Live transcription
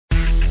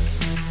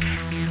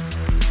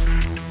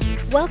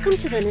Welcome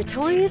to the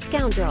Notorious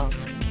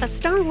Scoundrels, a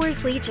Star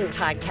Wars Legion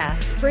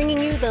podcast bringing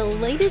you the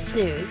latest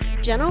news,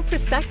 general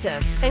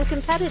perspective, and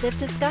competitive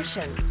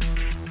discussion.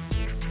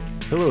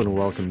 Hello and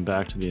welcome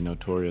back to the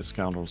Notorious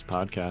Scoundrels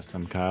podcast.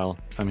 I'm Kyle.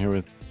 I'm here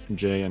with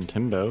Jay and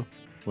Timbo.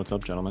 What's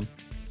up, gentlemen?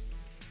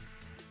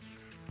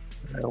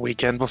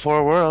 Weekend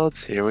before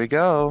Worlds. Here we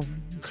go.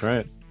 That's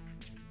right.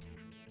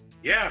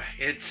 Yeah,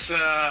 it's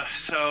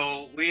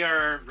so we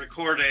are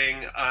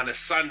recording on a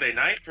Sunday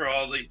night for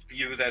all of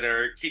you that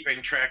are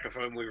keeping track of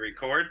when we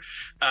record.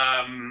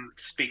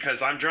 It's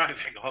because I'm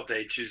driving all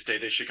day Tuesday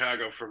to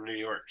Chicago from New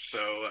York.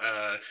 So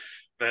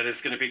that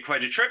is going to be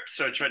quite a trip.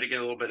 So I tried to get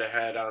a little bit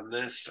ahead on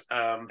this.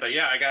 But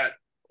yeah, I got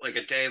like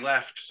a day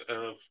left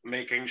of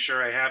making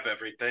sure I have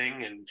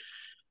everything, and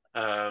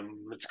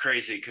it's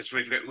crazy because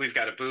we've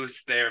got a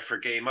booth there for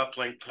Game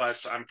Uplink.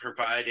 Plus, I'm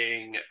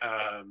providing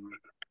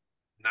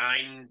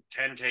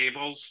 9-10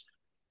 tables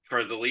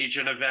for the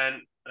Legion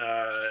event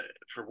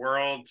for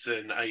Worlds,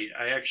 and I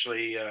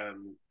actually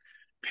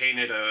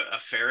painted a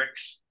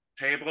Ferrix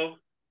table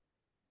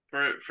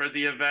for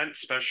the event,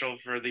 special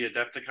for the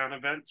Adepticon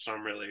event, so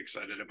I'm really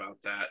excited about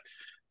that.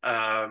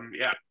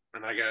 Yeah,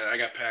 and I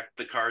got packed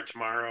the car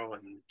tomorrow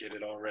and get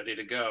it all ready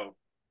to go.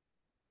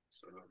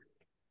 So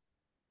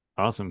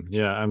Awesome.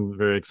 Yeah, I'm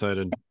very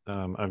excited.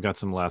 I've got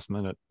some last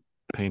minute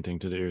painting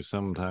to do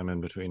sometime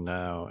in between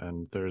now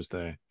and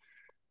Thursday.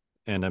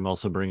 And I'm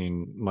also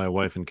bringing my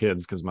wife and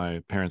kids because my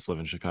parents live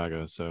in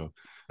Chicago. So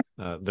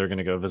they're going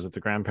to go visit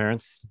the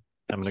grandparents.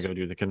 I'm going to go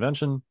do the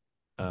convention.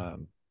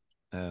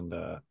 And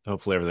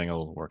hopefully everything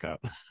will work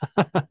out.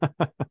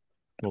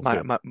 We'll see.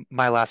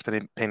 My last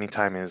painting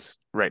time is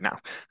right now.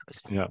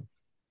 Yeah.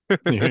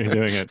 You're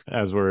doing it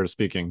as we're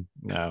speaking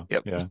now.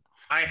 Yep. Yeah.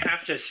 I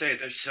have to say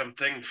there's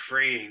something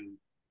freeing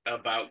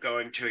about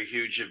going to a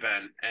huge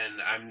event, and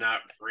I'm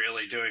not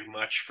really doing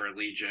much for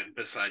Legion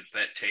besides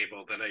that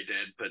table that I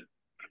did, but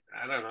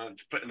I don't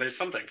know. There's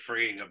something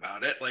freeing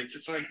about it. Like,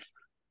 it's like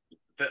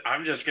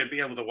I'm just going to be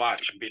able to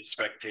watch and be a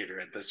spectator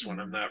at this one.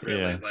 I'm not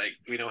really like,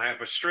 we don't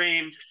have a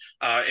stream.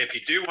 If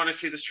you do want to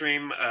see the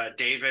stream,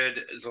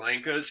 David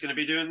Zelenka is going to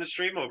be doing the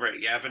stream over at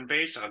Yavin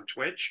Base on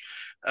Twitch.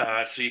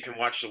 So you can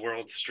watch the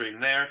world stream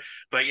there.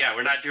 But yeah,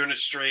 we're not doing a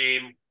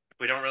stream.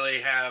 We don't really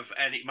have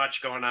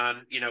much going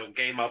on. You know,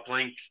 Game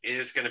Uplink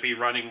is going to be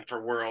running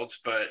for Worlds,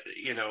 but,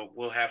 you know,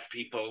 we'll have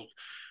people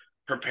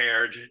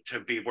prepared to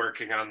be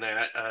working on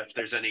that if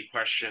there's any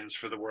questions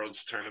for the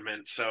Worlds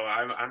tournament. So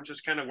I'm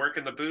just kind of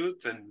working the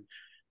booth and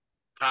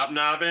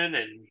hobnobbing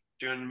and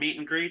doing meet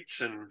and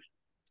greets, and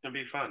it's gonna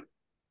be fun.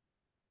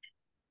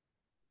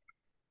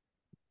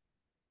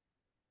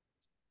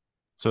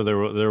 So there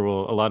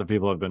will a lot of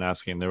people have been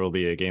asking. There will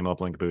be a Game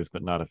Uplink booth,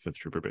 but not a Fifth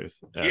Trooper booth.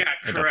 Yeah,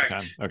 correct.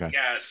 Adepticon. Okay.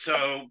 Yeah,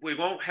 so we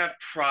won't have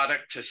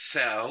product to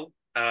sell.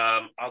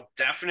 I'll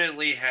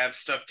definitely have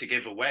stuff to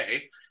give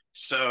away.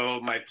 So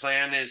my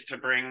plan is to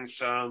bring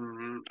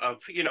some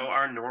of, you know,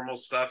 our normal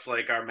stuff,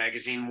 like our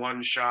magazine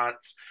one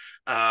shots.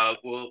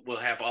 We'll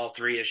have all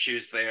 3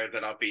 issues there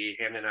that I'll be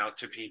handing out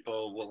to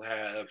people. We'll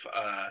have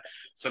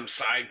some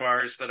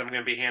sidebars that I'm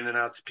going to be handing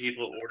out to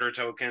people. Order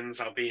tokens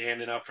I'll be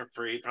handing out for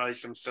free. Probably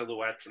some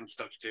silhouettes and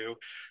stuff too.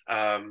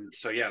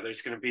 So yeah,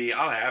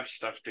 I'll have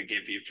stuff to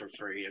give you for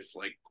free as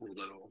like cool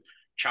little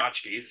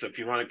tchotchkes. So if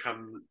you want to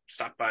come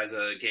stop by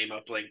the Game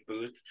Uplink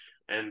booth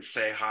and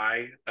say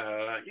hi,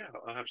 yeah,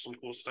 I'll have some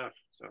cool stuff.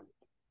 So,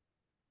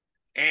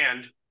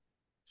 and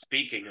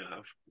speaking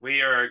of,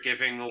 we are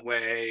giving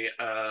away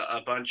a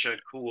bunch of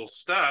cool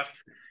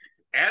stuff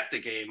at the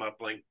Game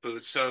Uplink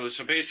booth. So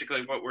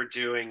basically what we're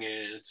doing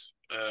is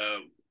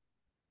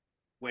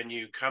when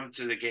you come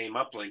to the Game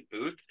Uplink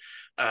booth,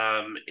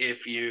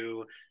 if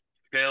you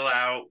fill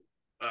out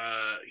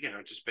you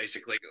know, just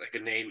basically like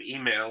a name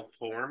email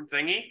form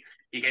thingy,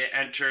 you get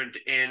entered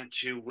in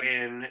to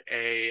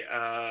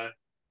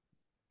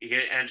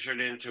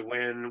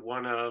win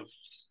one of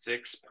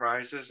 6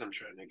 prizes. I'm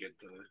trying to get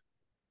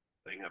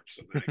the thing up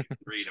so that I can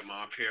read them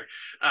off here.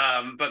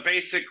 But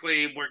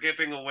basically, we're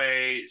giving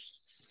away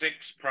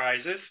 6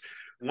 prizes.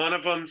 One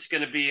of them's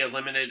going to be a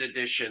limited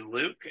edition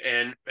Luke,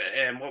 and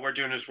what we're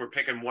doing is we're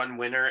picking one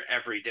winner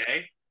every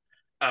day.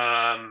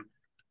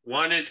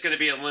 One is going to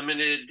be a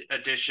limited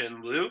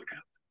edition Luke.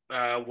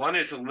 One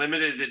is a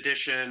limited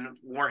edition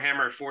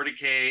Warhammer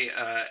 40K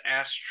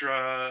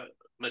Astra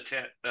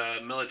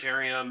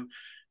Militarium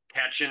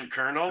Catchin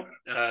Colonel.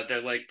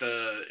 They're like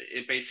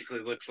it basically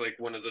looks like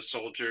one of the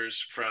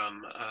soldiers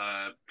from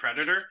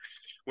Predator.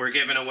 We're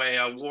giving away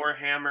a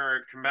Warhammer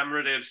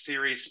Commemorative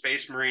Series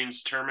Space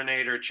Marines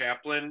Terminator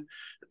Chaplain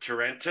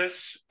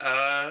Tarentus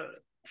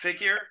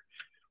figure.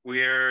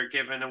 We're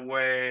giving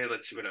away,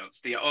 let's see what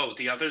else. The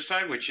other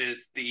side, which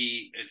is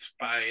it's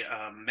by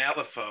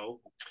Malifaux,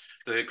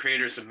 the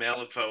creators of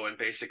Malifaux, and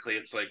basically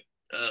it's like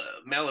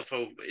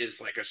Malifaux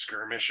is like a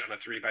skirmish on a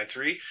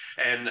 3x3,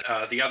 and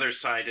the other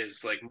side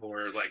is like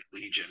more like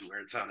Legion, where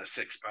it's on a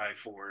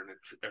 6x4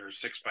 and or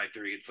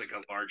 6x3. It's like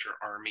a larger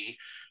army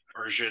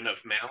version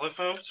of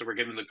Malifaux. So we're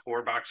giving the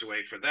core box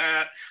away for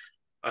that.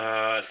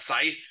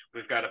 Scythe.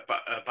 We've got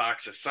a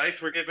box of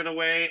Scythe we're giving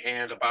away,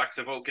 and a box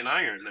of Oak and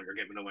Iron that we're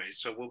giving away.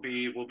 So we'll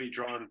be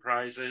drawing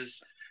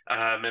prizes.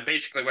 And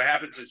basically what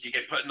happens is you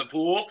get put in the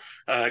pool,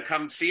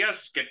 come see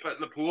us, get put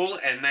in the pool,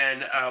 and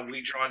then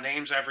we draw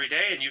names every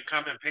day, and you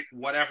come and pick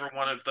whatever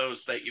one of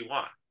those that you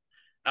want.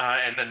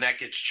 And then that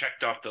gets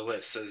checked off the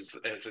list as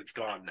it's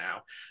gone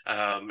now.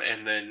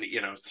 And then,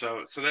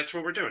 so that's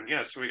what we're doing.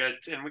 Yeah. So we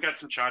got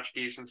some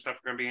tchotchkes and stuff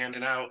we're going to be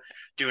handing out,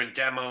 doing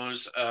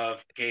demos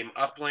of Game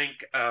Uplink.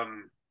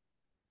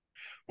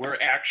 We're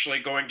actually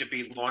going to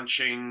be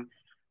launching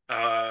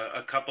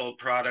a couple of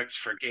products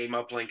for Game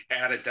Uplink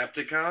at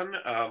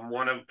Adepticon.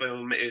 One of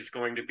them is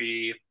going to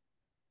be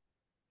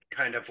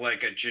kind of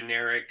like a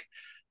generic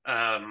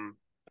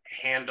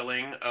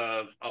handling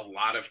of a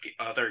lot of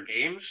other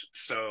games.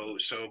 So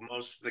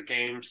most of the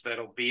games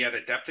that'll be at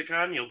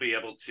Adepticon, you'll be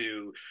able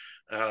to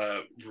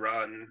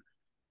run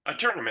a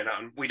tournament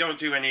on. We don't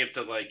do any of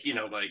the like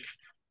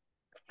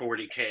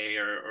 40K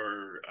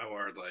or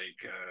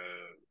like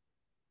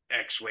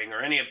X-Wing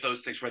or any of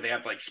those things where they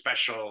have like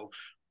special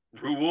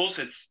rules.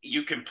 It's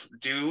you can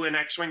do an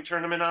X-Wing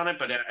tournament on it,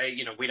 but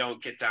we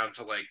don't get down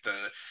to like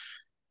the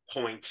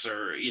points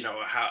or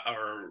how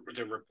or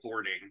the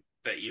reporting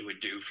that you would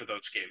do for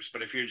those games.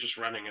 But if you're just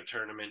running a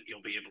tournament,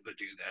 you'll be able to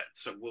do that.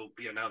 So we'll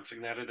be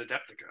announcing that at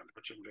Adepticon,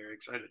 which I'm very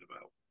excited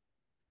about.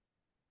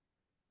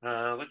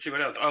 Let's see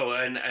what else. Oh,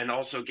 and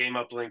also Game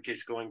Uplink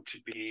is going to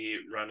be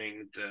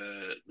running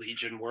the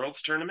Legion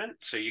Worlds tournament,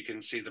 so you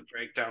can see the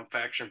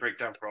faction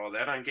breakdown for all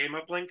that on Game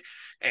Uplink.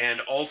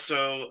 And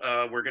also,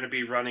 we're going to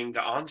be running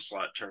the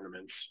Onslaught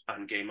tournaments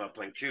on Game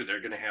Uplink too.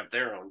 They're going to have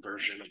their own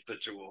version of the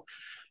tool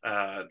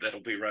that'll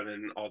be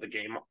running all the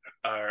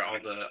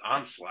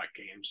Onslaught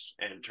games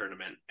and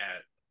tournament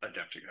at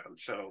Adepticon.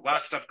 So a lot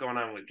of stuff going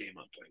on with Game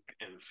Uplink,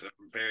 and so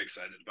I'm very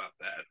excited about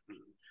that.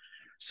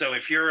 So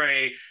if you're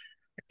a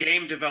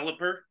game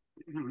developer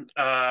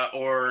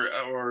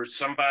or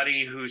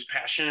somebody who's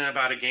passionate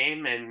about a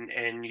game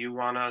and you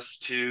want us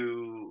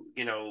to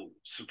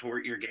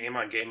support your game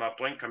on Game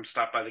Uplink, come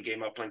stop by the Game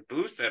Uplink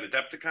booth at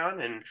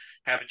Adepticon and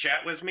have a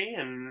chat with me,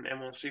 and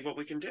we'll see what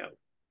we can do.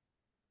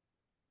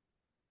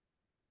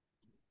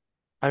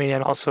 I mean,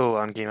 and also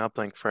on Game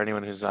Uplink, for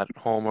anyone who's at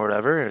home or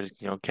whatever,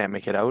 or, can't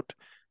make it out,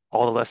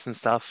 all the lists and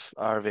stuff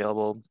are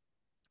available.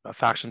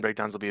 Faction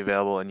breakdowns will be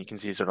available, and you can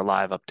see sort of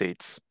live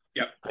updates.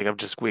 Yep. Like of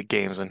just week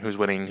games and who's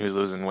winning, who's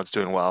losing, what's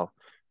doing well.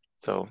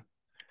 So,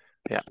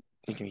 yeah,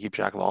 you can keep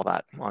track of all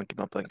that on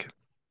Game Uplink.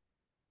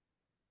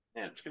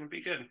 Yeah, it's going to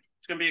be good.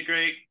 It's going to be a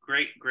great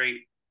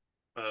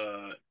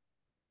Adepticon.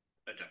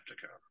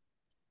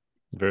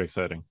 Very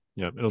exciting.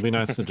 Yep. It'll be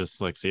nice to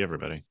just like see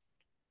everybody.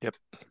 Yep.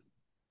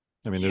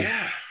 I mean,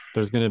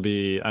 there's going to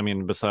be,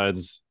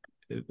 besides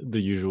the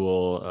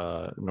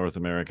usual North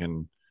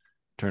American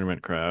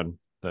tournament crowd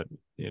that,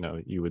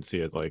 you would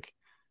see at like,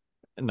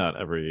 not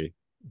every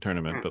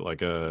tournament, but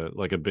like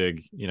a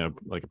big,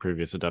 like a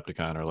previous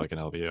Adepticon or like an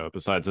LVO.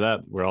 Besides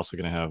that, we're also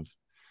going to have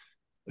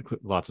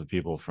lots of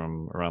people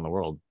from around the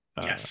world.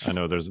 Yes. I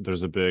know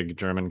there's a big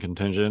German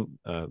contingent.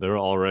 They're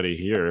already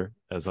here,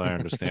 as I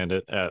understand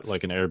it, at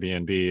like an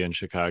Airbnb in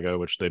Chicago,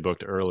 which they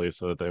booked early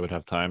so that they would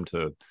have time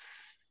to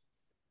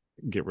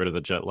get rid of the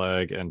jet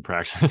lag and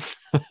practice.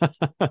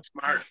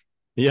 Smart.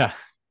 Yeah.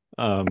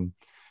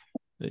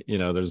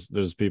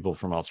 There's people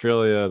from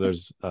Australia,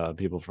 there's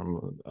people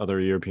from other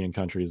European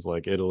countries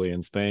like Italy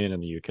and Spain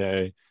and the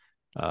UK,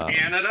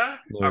 Canada,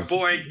 our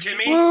boy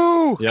Timmy.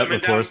 Woo! Yep,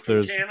 of course.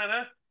 There's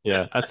Canada.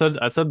 Yeah, I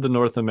said the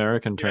North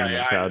American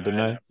tournament crowd,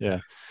 didn't I? Yeah.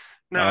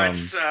 No,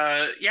 it's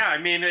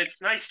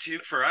it's nice too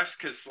for us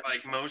because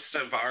like most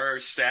of our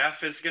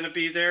staff is going to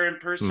be there in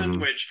person,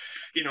 which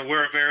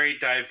we're very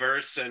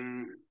diverse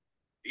and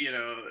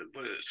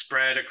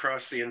spread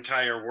across the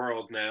entire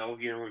world now.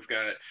 We've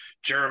got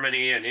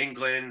Germany and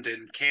England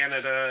and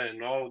Canada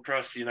and all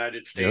across the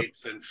United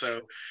States. Yep. And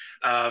so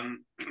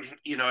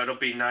it'll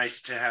be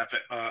nice to have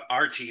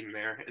our team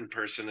there in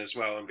person as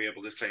well and be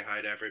able to say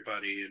hi to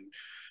everybody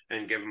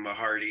and give them a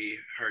hearty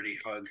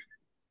hug.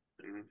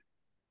 And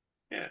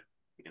yeah,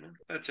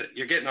 that's it.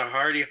 You're getting a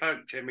hearty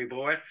hug, Timmy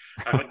boy.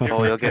 I hope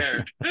you're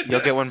prepared.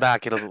 You'll get one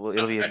back.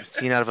 It'll be a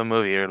scene out of a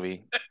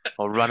movie.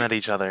 We'll run at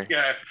each other.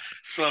 Yeah,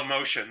 slow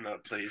motion though,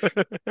 please.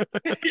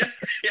 yeah.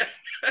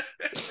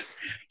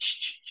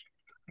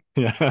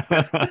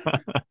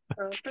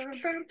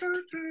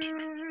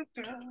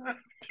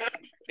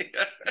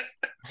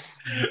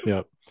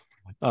 Yep.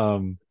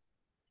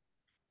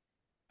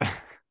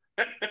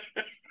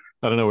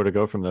 I don't know where to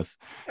go from this.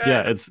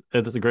 Yeah, it's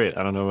great.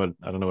 I don't know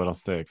what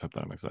else to say except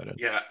that I'm excited.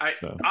 Yeah,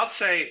 I'll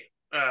say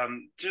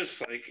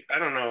just like I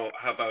don't know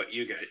how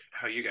you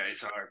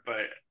guys are,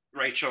 but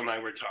Rachel and I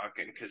were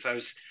talking because I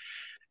was,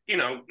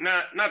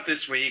 not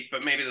this week,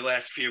 but maybe the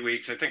last few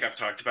weeks. I think I've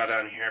talked about it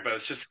on here, but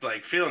it's just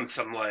like feeling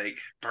some like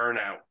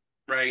burnout,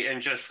 right?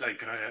 And just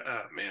like,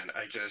 oh man,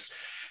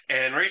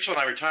 and Rachel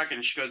and I were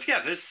talking. She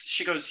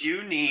goes,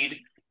 you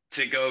need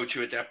to go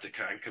to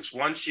Adepticon because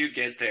once you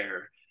get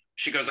there,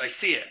 She goes, I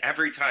see it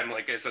every time,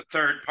 like as a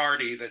third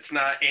party that's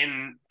not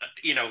in,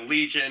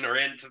 Legion or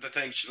into the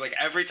thing. She's like,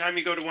 every time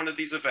you go to one of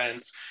these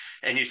events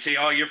and you see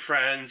all your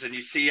friends and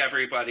you see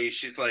everybody,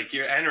 she's like,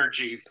 your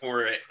energy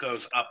for it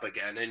goes up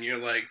again. And you're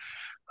like,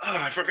 oh,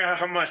 I forgot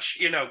how much,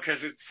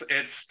 because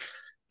it's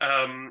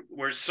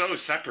we're so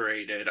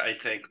separated, I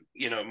think,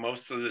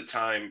 most of the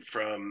time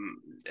from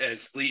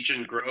as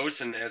Legion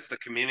grows and as the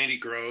community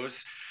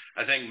grows.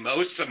 I think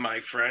most of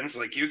my friends,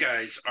 like you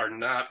guys, are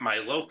not my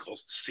local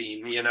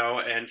scene,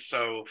 and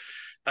so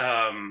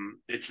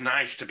it's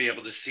nice to be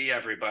able to see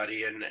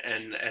everybody and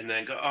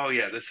then go, oh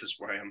yeah, this is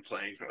why I'm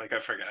playing. Like I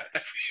forgot, I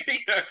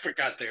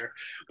forgot there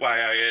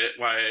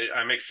why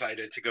I'm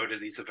excited to go to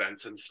these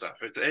events and stuff.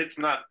 It's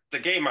not the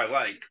game I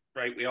like,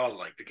 right? We all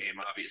like the game,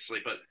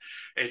 obviously, but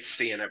it's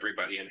seeing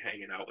everybody and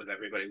hanging out with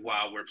everybody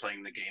while we're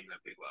playing the game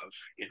that we love.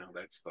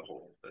 That's the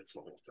whole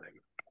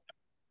thing.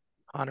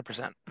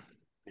 100%.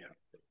 Yeah.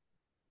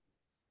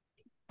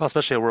 Well,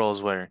 especially at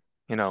Worlds where,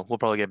 we'll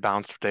probably get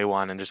bounced for day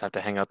one and just have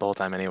to hang out the whole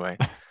time anyway.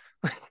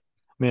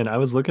 Man, I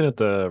was looking at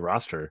the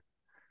roster.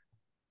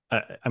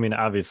 I mean,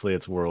 obviously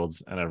it's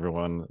Worlds and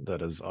everyone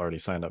that has already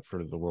signed up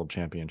for the World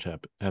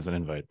Championship has an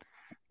invite.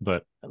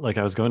 But like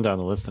I was going down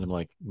the list and I'm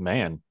like,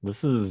 man,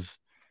 this is,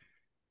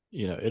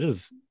 it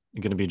is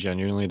going to be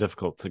genuinely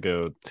difficult to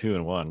go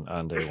 2-1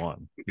 on day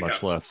one,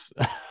 much less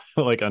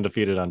like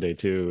undefeated on day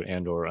 2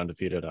 and or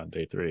undefeated on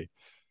day 3.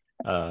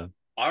 All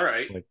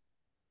right.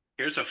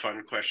 Here's a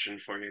fun question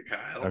for you,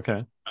 Kyle.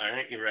 Okay. All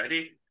right, you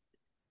ready?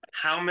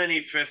 How many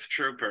 5th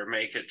Trooper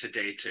make it to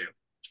day 2?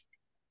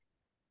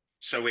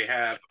 So we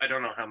have, I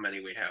don't know how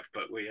many we have,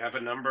 but we have a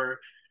number.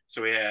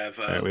 So we have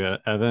we have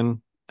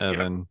Evan,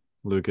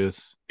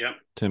 Lucas,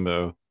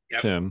 Timbo,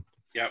 Tim,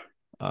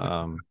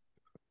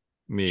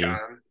 me,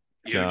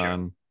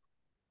 John,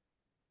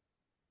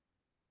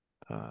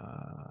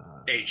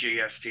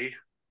 AGST,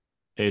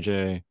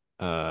 AJ,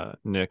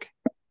 Nick.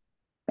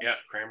 Yeah,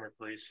 Kramer,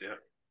 please. Yeah.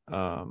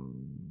 I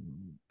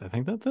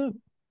think that's it.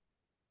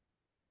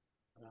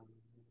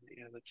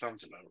 Yeah, that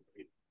sounds about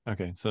right.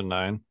 Okay, so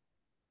 9.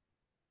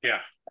 Yeah.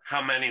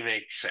 How many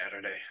make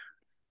Saturday?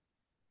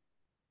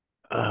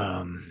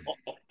 And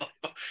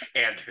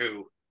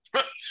who?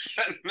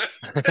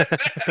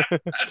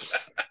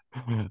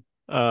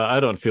 I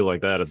don't feel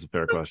like that is a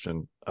fair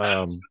question.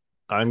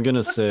 I'm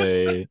gonna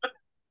say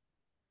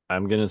 5.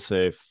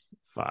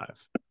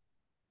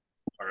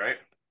 All right.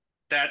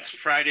 That's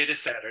Friday to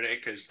Saturday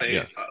because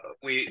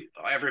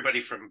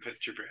everybody from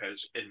 5th Trooper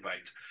has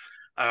invites.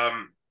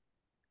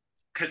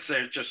 Because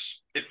they're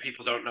just, if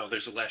people don't know,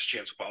 there's a last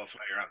chance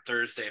qualifier on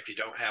Thursday. If you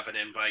don't have an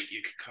invite,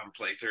 you can come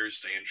play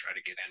Thursday and try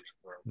to get into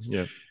Worlds.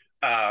 Yeah.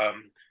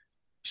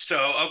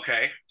 So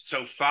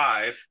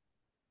 5.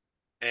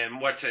 And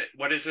what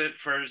is it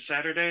for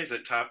Saturday? Is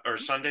it top or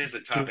Sunday? Is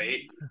it top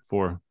 8?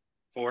 4.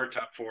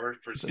 Top 4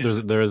 for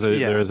there is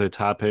a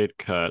top 8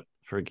 cut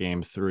for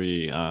game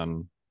 3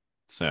 on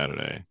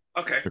Saturday.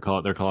 Okay.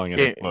 They're calling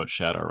it a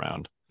shadow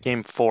round.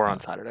 Game 4 on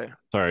Saturday.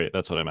 Sorry,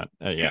 that's what I meant.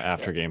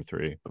 After game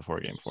 3, before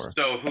game 4.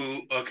 So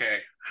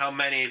how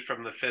many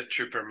from the 5th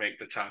Trooper make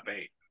the top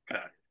 8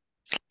 cut?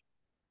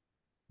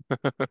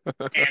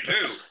 And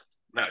who?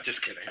 No,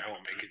 just kidding. I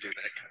won't make you do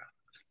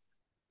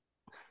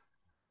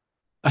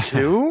that, Kyle.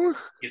 2?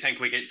 You think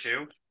we get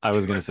 2? I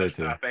was going to say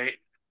 2. Top 8?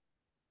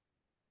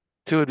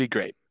 2 would be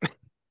great.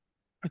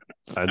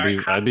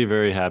 I'd be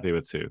very happy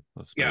with 2.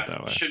 Let's put it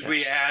that way. Should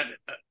we add,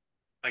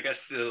 I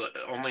guess the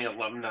only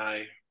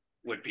alumni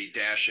would be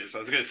dashes. I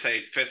was going to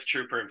say 5th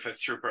Trooper and 5th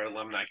Trooper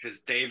alumni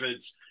because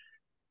David's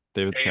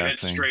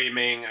casting.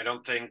 Streaming. I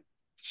don't think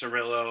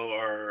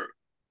Cyrillo's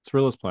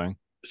playing.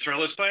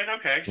 Cyrillo's playing?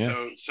 Okay.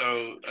 Yeah.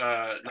 So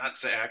not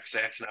Zach.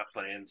 Zach's not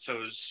playing.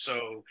 So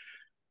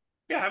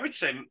yeah, I would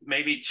say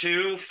maybe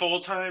 2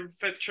 full-time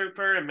 5th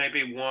Trooper and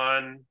maybe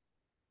 1.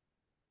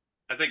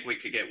 I think we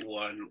could get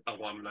 1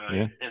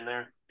 alumni in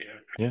there.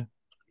 Yeah.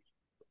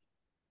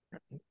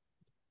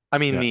 I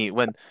mean,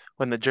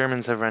 when the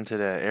Germans have rented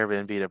an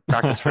Airbnb to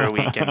practice for a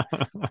week, and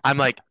I'm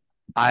like,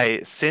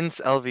 since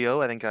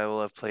LVO, I think I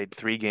will have played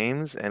 3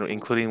 games, and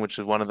including which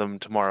is one of them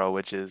tomorrow,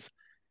 which is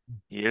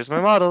here's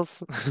my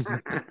models.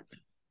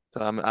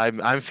 So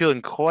I'm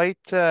feeling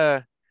quite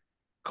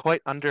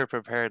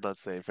underprepared,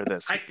 let's say, for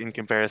this in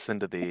comparison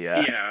to the.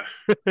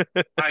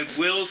 I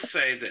will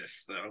say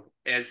this though,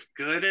 as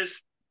good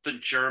as the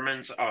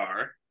Germans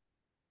are,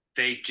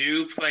 they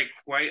do play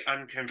quite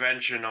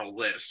unconventional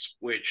lists,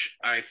 which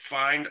I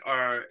find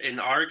in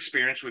our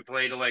experience, we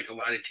played like a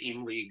lot of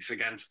team leagues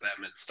against them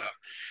and stuff.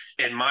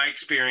 In my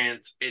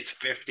experience, it's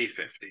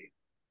 50-50,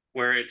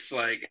 where it's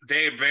like,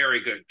 they're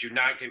very good. Do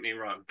not get me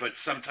wrong. But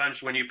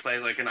sometimes when you play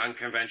like an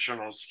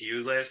unconventional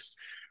skew list,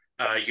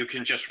 you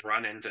can just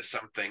run into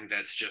something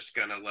that's just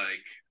going to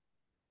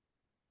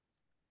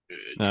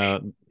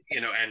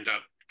end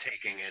up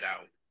taking it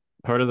out.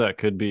 Part of that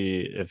could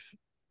be if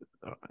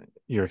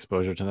your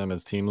exposure to them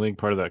as team league.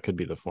 Part of that could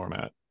be the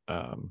format,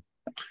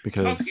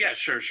 because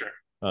sure.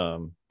 I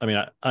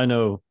mean, I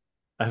know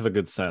I have a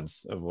good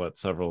sense of what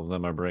several of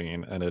them are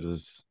bringing, and it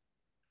is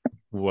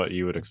what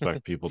you would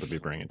expect people to be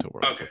bringing to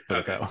Worlds. Okay,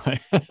 Let's put it okay. that way.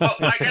 Well,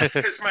 I guess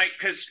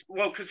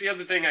because the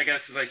other thing I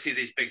guess is I see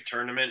these big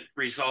tournament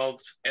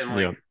results and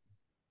like Yep.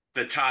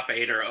 the top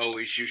 8 are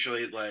always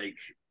usually like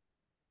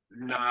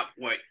not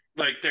what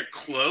like they're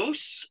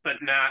close,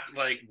 but not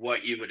like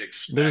what you would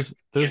expect. There's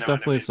you know what I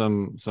definitely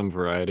mean? some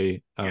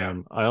variety. Yeah.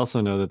 I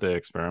also know that they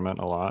experiment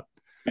a lot.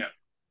 Yeah.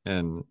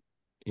 And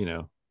you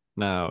know,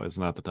 now is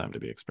not the time to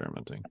be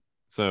experimenting.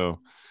 So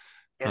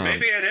Or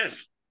maybe it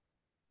is.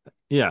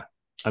 yeah.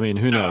 I mean,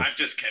 who No, knows? I'm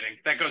just kidding.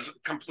 That goes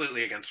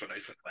completely against what I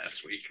said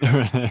last week.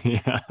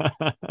 Yeah.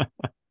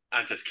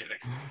 I'm just kidding.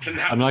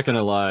 I'm not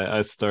gonna lie,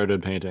 I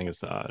started painting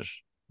Asajj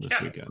this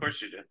Yeah, weekend. of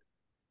course you did.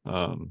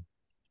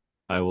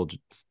 I will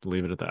just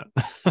leave it at that.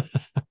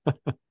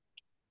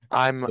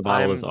 The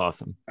model is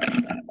awesome.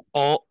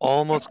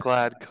 Almost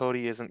glad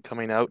Cody isn't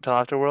coming out till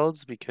after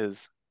Worlds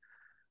because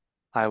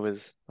I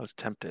was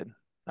tempted,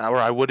 or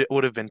I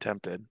would have been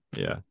tempted.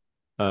 Yeah.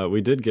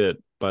 We did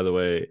get, by the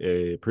way,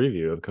 a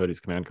preview of Cody's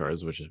command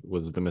cards, which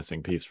was the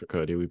missing piece for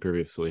Cody. We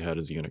previously had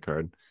his unit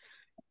card.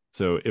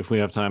 So if we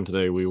have time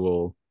today, we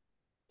will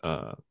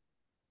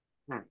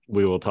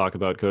talk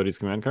about Cody's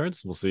command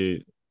cards. We'll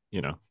see,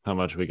 how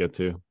much we get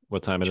to,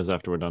 what time it is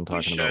after we're done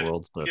talking about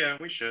Worlds. But yeah,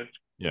 we should.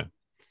 Yeah.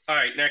 All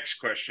right, next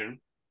question.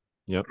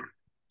 Yep.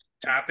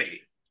 Top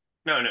 8.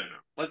 No.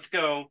 Let's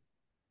go.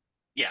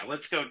 Yeah,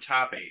 let's go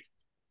top 8.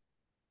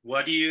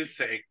 What do you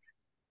think?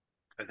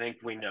 I think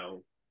we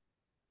know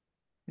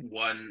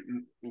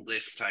one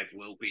list type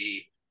will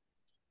be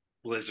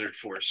Blizzard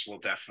Force will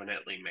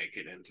definitely make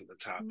it into the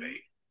top 8.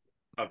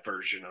 A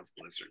version of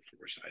Blizzard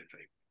Force, I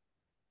think.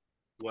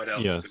 What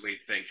else do we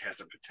think has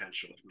a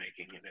potential of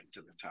making it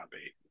into the top 8?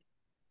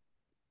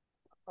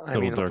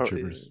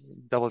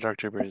 Double Dark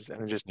Troopers,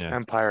 and just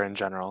Empire in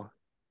general.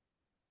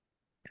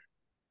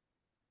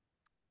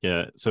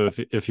 Yeah. So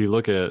if you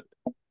look at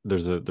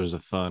there's a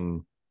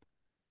fun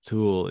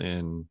tool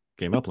in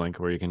Game Uplink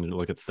where you can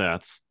look at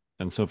stats,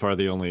 and so far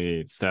the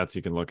only stats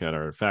you can look at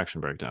are faction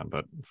breakdown,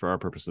 but for our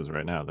purposes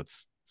right now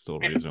that's still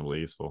reasonably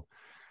useful.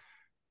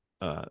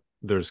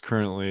 There's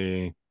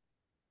currently,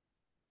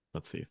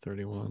 let's see,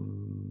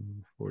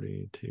 31,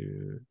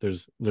 42,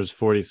 there's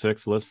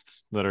 46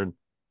 lists that are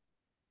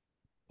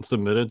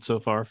submitted so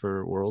far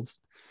for Worlds,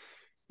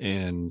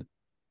 and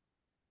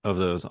of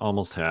those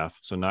almost half,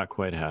 so not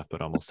quite half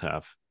but almost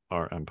half,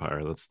 are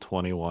Empire. That's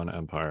 21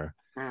 Empire,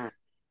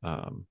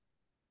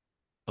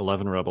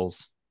 11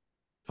 Rebels,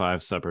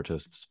 5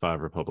 Separatists,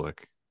 5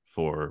 Republic,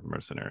 4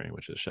 Mercenary,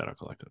 which is Shadow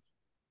Collective.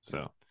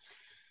 So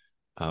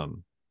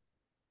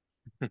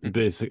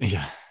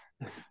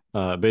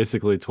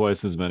basically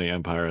twice as many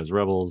Empire as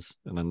Rebels,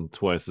 and then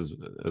twice as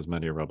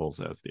many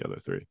Rebels as the other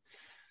 3.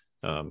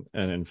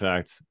 And in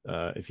fact,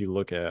 if you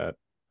look at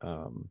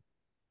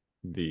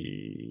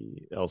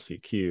the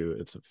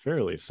LCQ, it's a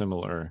fairly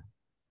similar.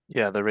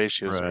 Yeah, the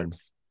ratios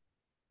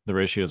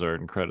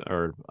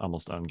are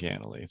almost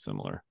uncannily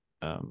similar.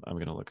 I'm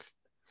gonna look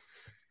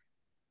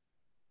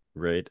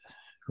right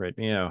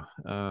now.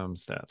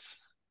 Stats.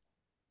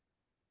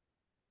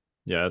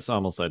 Yeah, it's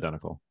almost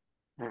identical.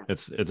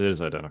 It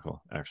is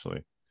identical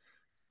actually.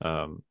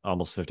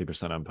 Almost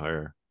 50%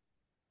 Empire.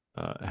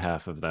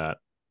 Half of that.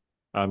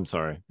 I'm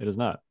sorry, it is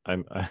not.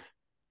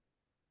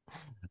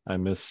 I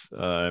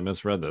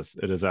misread this.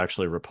 It is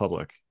actually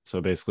Republic.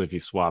 So basically, if you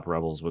swap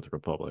Rebels with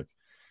Republic,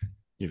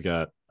 you've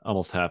got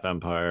almost half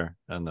Empire,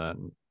 and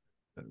then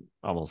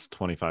almost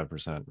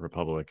 25%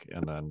 Republic,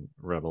 and then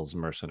Rebels,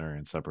 Mercenary,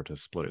 and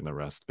Separatists splitting the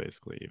rest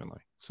basically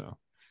evenly. So,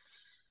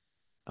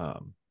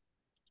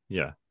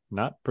 yeah,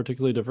 not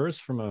particularly diverse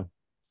from a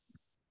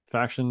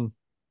faction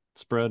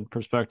spread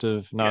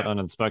perspective. Not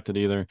uninspected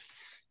either.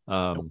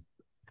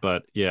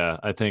 But yeah,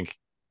 I think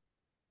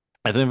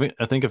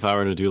if I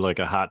were to do like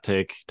a hot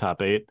take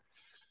top 8,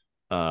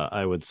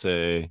 I would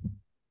say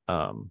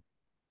 1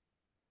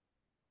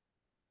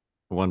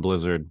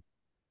 Blizzard,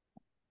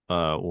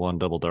 1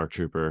 Double Dark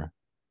Trooper,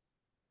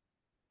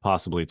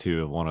 possibly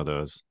 2 of one of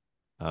those,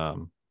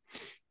 1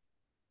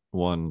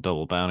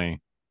 Double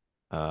Bounty.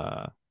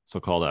 So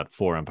call that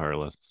 4 Empire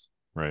lists,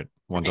 right?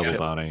 1 Double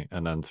Bounty,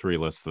 and then 3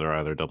 lists that are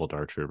either Double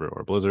Dark Trooper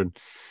or Blizzard.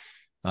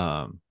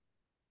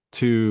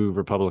 2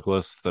 Republic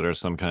lists that are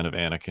some kind of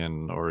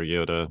Anakin or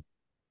Yoda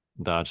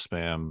dodge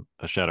spam,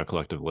 a Shadow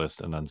Collective list,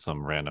 and then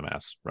some random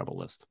ass Rebel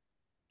list.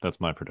 That's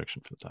my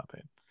prediction for the top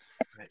 8.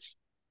 Nice.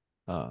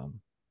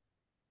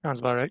 Sounds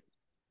about right.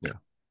 Yeah.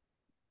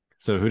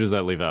 So who does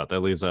that leave out? That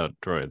leaves out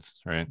droids,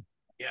 right?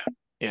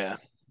 Yeah.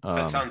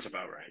 That sounds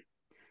about right.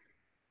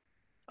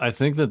 I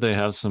think that they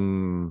have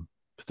some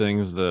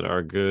things that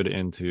are good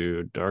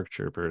into Dark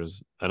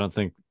Troopers. And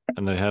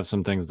they have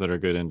some things that are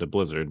good into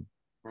Blizzard.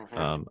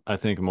 I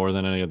think more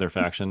than any other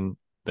faction,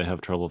 they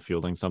have trouble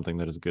fielding something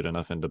that is good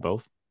enough into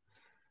both.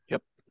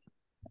 Yep.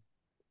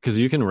 Because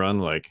you can run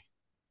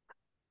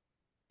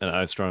and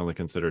I strongly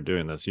consider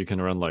doing this, you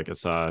can run like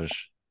Asajj,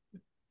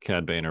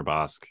 Cad Bane, or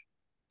Bosk,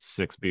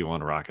 6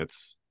 B1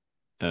 rockets,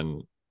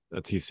 and a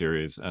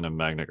T-Series, and a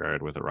Magna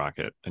Guard with a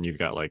rocket, and you've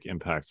got like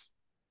Impact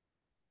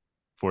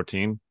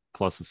 14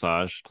 plus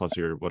Asajj plus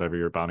your whatever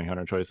your bounty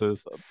hunter choice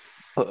is.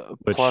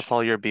 Plus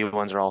all your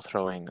B1s are all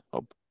throwing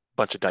a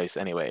bunch of dice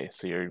anyway.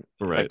 So you're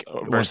right. like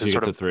Once versus you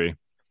sort get to of 3.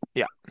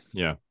 Yeah.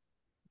 Yeah.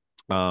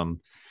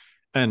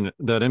 And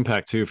that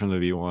impact too from the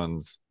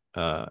V1s,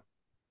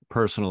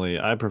 personally,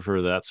 I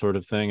prefer that sort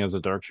of thing as a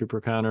Dark Trooper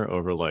counter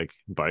over like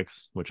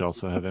bikes, which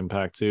also have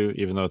impact too.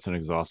 Even though it's an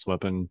exhaust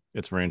weapon,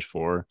 it's range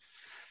 4,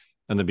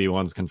 and the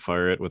B1s can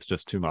fire it with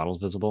just 2 models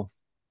visible,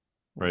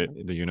 right?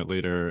 The unit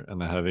leader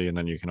and the heavy, and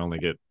then you can only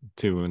get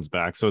 2 wounds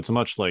back. So it's a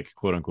much like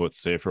quote unquote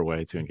safer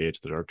way to engage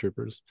the Dark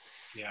Troopers.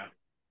 Yeah.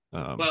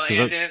 Well,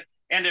 'cause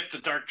and if the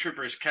Dark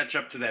Troopers catch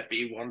up to that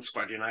B1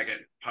 squad, you're not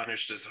getting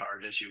punished as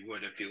hard as you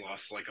would if you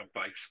lost like a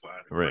bike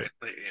squad. Right.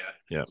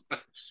 Yeah.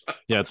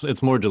 Yeah,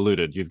 it's more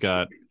diluted. You've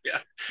got,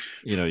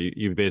 Yeah.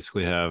 You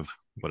basically have,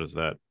 what is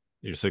that?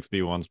 Your 6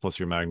 B1s plus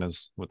your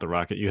Magnus with the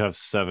rocket. You have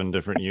 7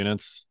 different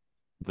units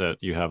that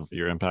you have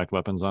your impact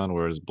weapons on,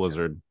 whereas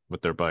Blizzard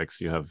with their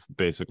bikes, you have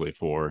basically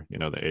 4. The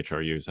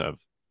HRUs have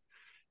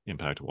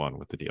impact 1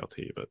 with the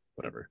DLT, but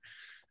whatever.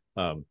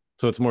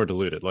 So it's more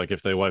diluted. Like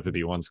if they wipe a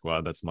B1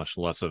 squad, that's much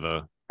less of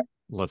a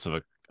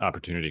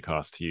opportunity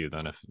cost to you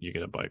than if you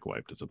get a bike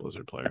wiped as a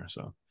Blizzard player.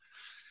 So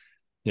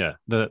yeah,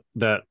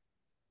 that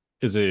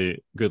is a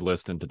good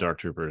list into Dark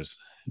Troopers,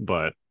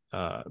 but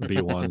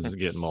B1s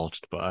get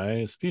mulched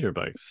by speeder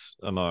bikes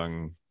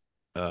among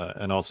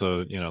and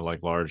also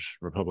like large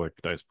Republic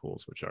dice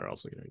pools, which are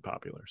also going to be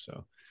popular.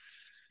 So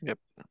Yep.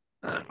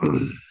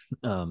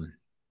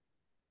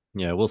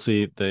 Yeah, we'll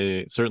see.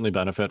 They certainly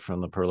benefit from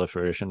the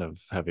proliferation of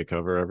heavy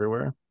cover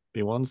everywhere.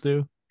 B1s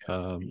do.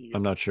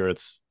 I'm not sure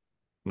it's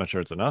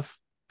enough,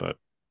 but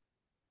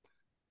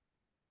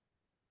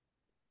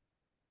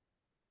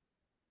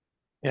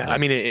yeah, I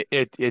mean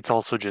it's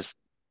also just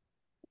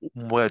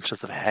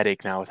just a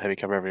headache now with heavy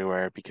cover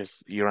everywhere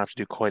because you don't have to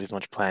do quite as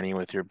much planning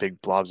with your big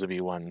blobs of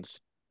E1s.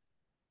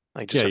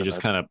 Like you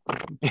just kind of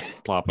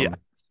plop them.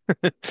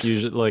 Yeah.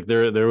 Usually, like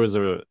there was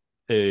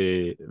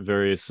a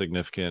very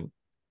significant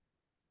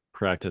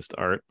practiced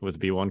art with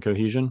B1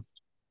 cohesion,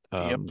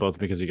 both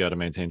because you got to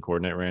maintain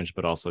coordinate range,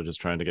 but also just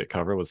trying to get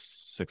cover with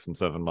 6 and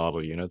 7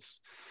 model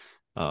units.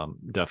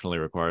 Definitely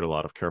required a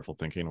lot of careful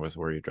thinking with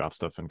where you drop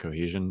stuff in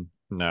cohesion.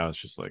 Now it's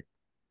just like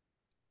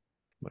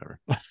whatever.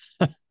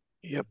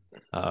 Yep.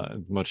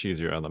 Much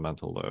easier on the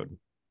mental load.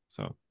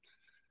 So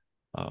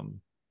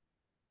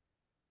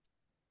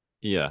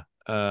yeah.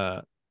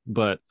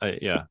 But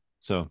yeah,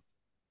 so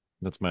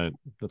that's my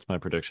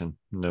prediction.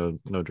 No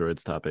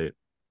droids top 8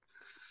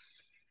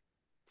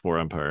 for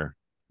Empire,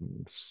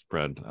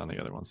 spread on the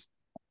other ones.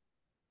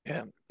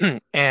 Yeah.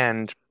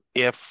 And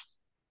if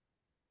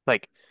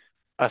like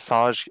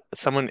Asajj,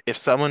 if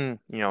someone,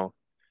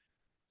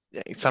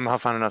 somehow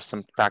found enough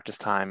some practice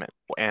time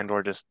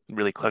or just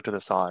really clicked with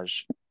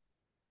Asajj,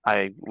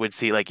 I would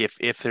see like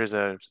if there's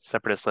a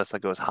separatist list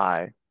that goes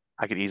high,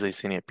 I could easily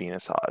see it being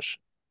Asajj,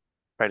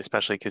 right?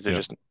 Especially because there's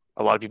just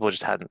a lot of people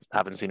just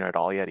haven't seen her at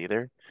all yet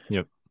either.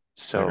 Yep.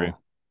 So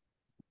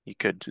you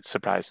could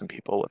surprise some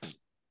people with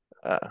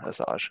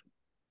Asajj.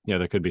 Yeah,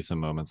 there could be some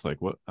moments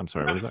like what? I'm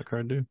sorry, what does that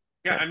card do?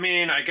 Yeah, I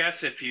mean, I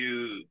guess if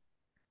you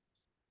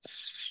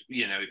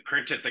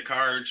printed the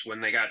cards when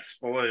they got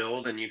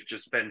spoiled and you've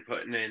just been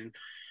putting in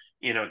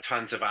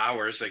tons of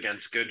hours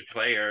against good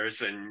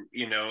players and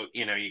you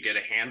get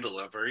a handle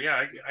of her,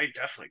 yeah, I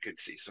definitely could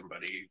see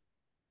somebody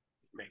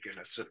making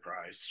a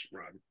surprise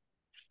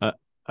run.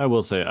 I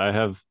will say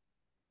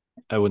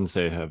I wouldn't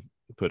say I have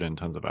put in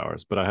tons of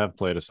hours, but I have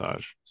played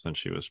Asajj since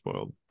she was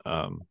spoiled,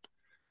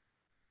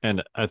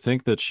 and I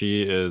think that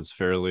she is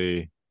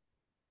fairly,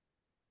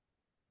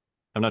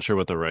 I'm not sure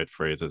what the right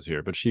phrase is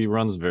here, but she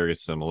runs very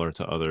similar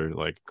to other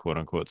like quote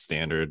unquote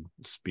standard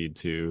speed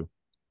 2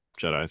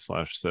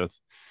 Jedi / Sith.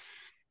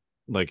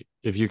 Like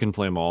if you can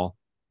play Maul,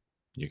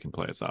 you can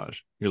play Asajj.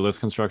 Your list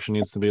construction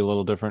needs to be a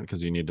little different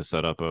because you need to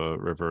set up a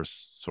reverse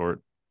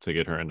sort to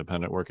get her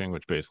independent working,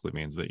 which basically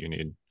means that you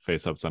need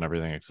face ups on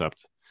everything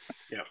except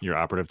your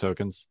operative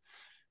tokens.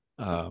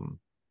 And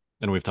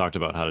we've talked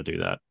about how to do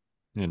that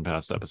in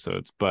past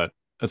episodes, but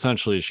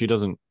essentially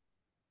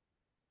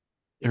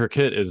her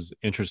kit is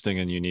interesting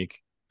and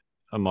unique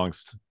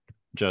amongst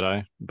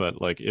Jedi,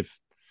 but like if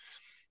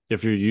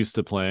you're used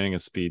to playing a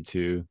speed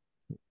 2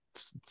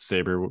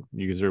 saber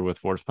user with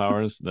force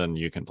powers, then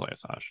you can play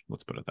Asajj.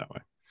 Let's put it that way.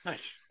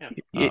 Nice.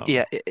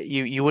 Yeah.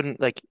 You wouldn't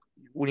like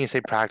when you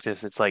say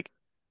practice, it's like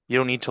you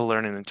don't need to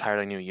learn an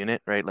entirely new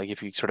unit, right? Like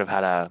if you sort of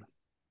had a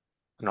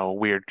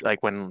weird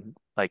like when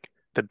like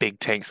the big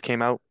tanks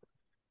came out,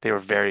 they were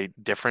very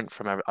different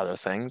from other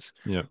things.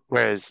 Yeah.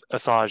 Whereas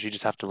Asajj, you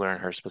just have to learn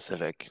her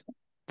specific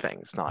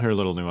things, not her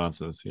little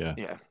nuances. Yeah.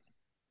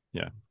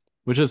 Yeah.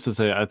 Which is to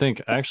say, I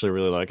actually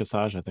really like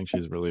Asajj. I think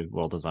she's really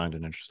well designed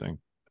and interesting.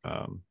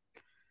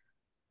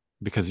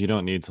 Because you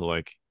don't need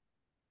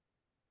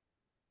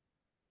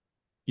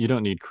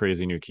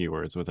crazy new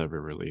keywords with every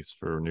release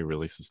for new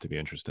releases to be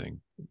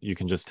interesting. You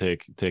can just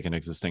take an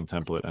existing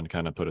template and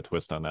kind of put a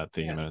twist on that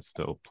theme, and it's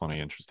still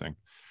plenty interesting.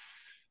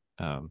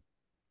 For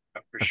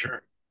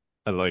sure.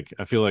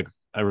 I feel like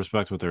I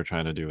respect what they're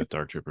trying to do with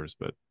Dark Troopers,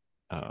 but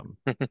I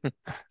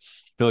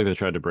feel like they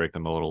tried to break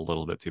them a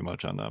little bit too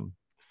much on them.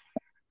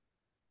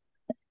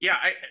 Yeah,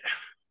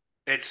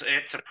 it's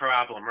a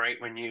problem, right?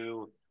 When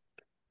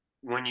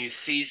you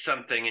see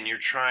something and you're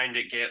trying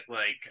to get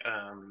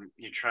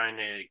you're trying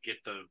to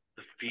get the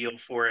feel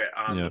for it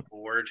on the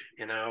board,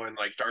 you know, and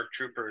like Dark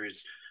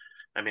Troopers,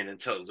 I mean,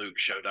 until Luke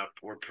showed up,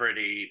 were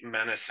pretty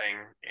menacing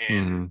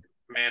in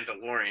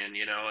Mandalorian,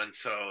 you know, and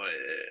so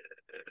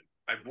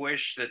I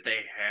wish that they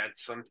had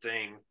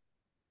something.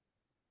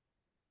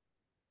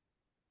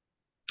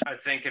 I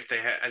think if they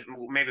had,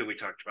 maybe we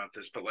talked about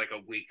this, but like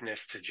a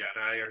weakness to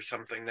Jedi or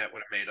something that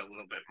would have made a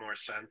little bit more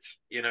sense.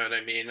 You know what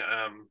I mean?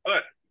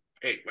 But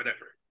hey,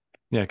 whatever.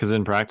 Yeah, because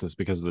in practice,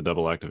 because of the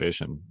double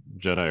activation,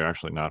 Jedi are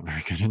actually not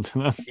very good into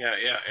them.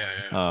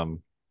 Yeah.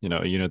 You know,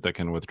 a unit that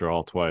can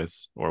withdraw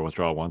twice or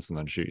withdraw once and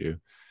then shoot you,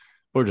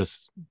 or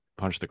just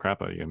punch the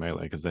crap out of you in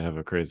melee because they have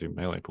a crazy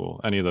melee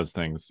pool. Any of those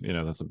things, you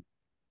know,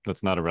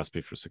 that's not a recipe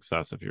for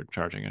success if you're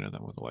charging into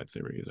them with a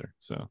lightsaber user.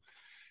 So,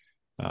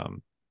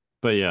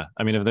 but yeah,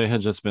 I mean, if they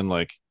had just been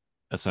like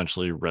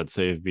essentially red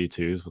save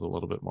B2s with a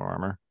little bit more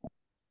armor,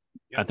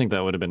 I think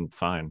that would have been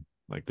fine.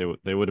 Like they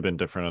would have been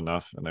different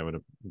enough, and they would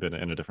have been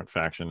in a different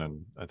faction,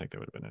 and I think they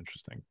would have been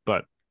interesting.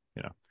 But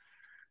you know,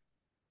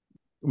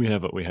 we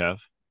have what we have.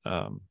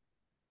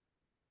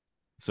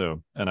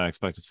 So, and I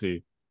expect to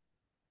see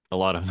a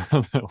lot of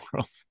them at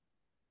Worlds.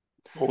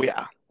 Oh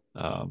yeah.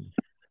 Um,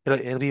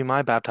 It'll be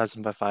my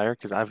baptism by fire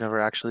because I've never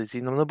actually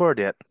seen them on the board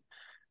yet.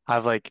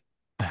 I've like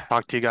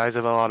talked to you guys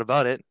about a lot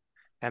about it,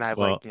 and I've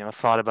well,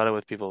 thought about it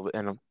with people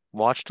and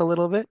watched a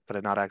little bit, but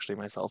I've not actually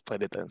myself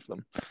played it against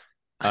them.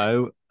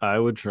 I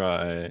would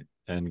try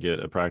and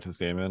get a practice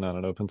game in on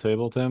an open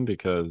table, Tim,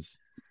 because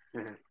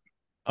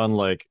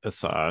unlike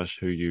Asajj,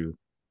 who you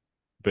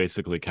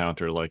basically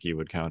counter like you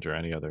would counter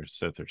any other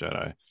Sith or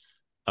Jedi,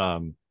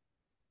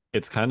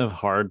 it's kind of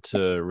hard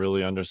to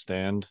really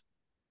understand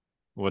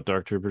what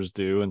Dark Troopers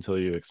do until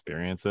you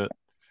experience it.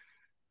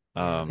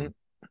 And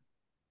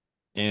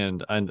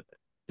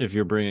if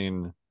you're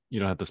bringing, you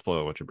don't have to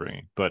spoil what you're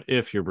bringing, but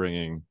if you're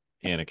bringing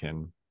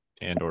Anakin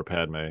and or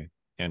Padme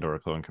and or a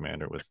clone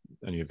commander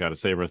and you've got a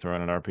saber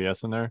thrown an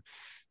RPS in there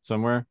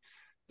somewhere,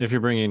 if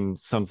you're bringing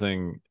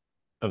something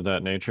of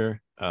that nature,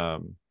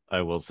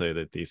 I will say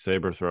that the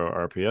saber throw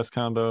RPS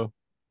combo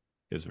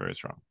is very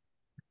strong.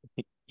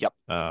 Yep.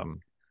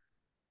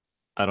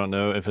 I don't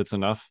know if it's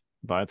enough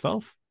by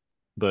itself,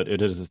 but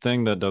it is a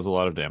thing that does a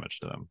lot of damage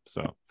to them.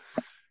 So,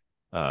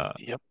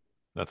 yep.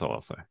 That's all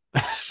I'll say.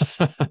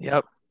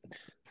 Yep.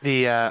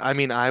 I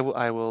mean,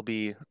 I will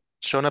be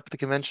showing up at the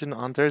convention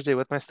on Thursday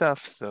with my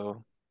stuff.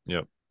 So,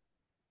 yep.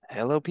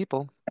 Hello,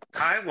 people.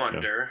 I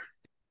wonder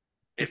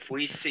if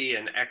we see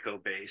an Echo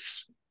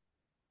base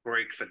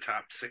break the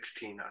top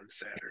 16 on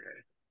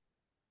Saturday.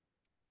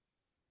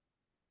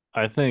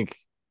 I think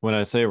when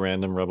I say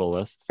random rebel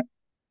list,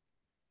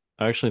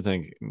 I actually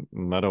think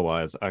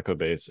meta-wise, Echo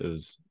Base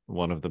is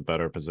one of the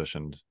better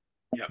positioned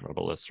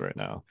rebel lists right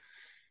now.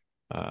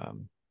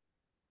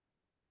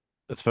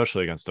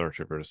 Especially against Dark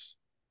Troopers,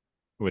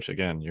 which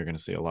again, you're going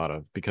to see a lot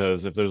of,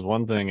 because if there's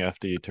one thing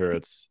FD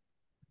turrets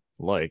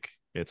like,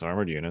 it's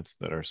armored units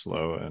that are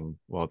slow, and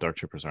well, Dark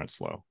Troopers aren't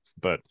slow,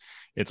 but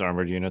it's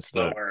armored units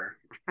slower.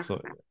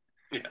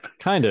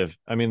 Kind of.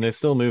 I mean, they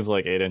still move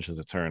like 8 inches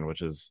a turn,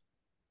 which is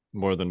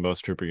more than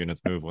most trooper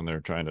units move when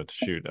they're trying to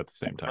shoot at the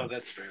same time. Oh,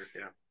 that's fair.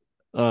 Yeah.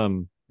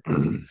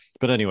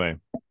 But anyway,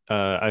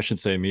 I should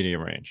say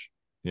medium range.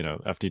 You know,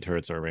 FD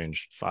turrets are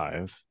range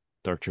 5.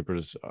 Dark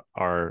Troopers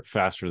are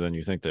faster than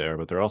you think they are,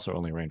 but they're also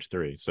only range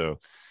 3. So,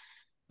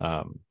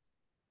 and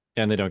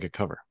they don't get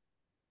cover.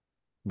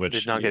 Which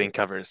they're not getting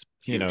covers.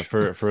 Huge. You know,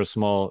 for a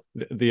small,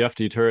 the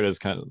FD turret is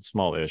kind of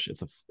smallish.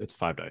 It's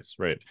 5 dice,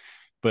 right?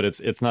 But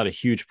it's not a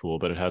huge pool,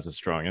 but it has a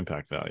strong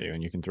impact value,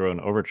 and you can throw an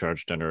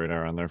overcharge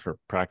generator on there for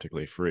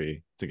practically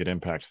free to get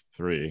impact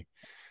 3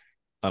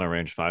 on a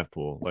range 5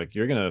 pool. Like,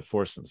 you're gonna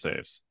force some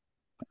saves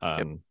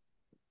on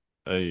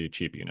a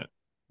cheap unit.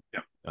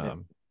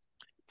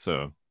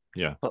 So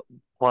yeah.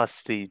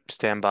 Plus the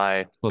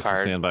standby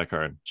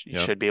card. You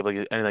should be able to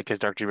get, and like, because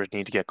Dark Troopers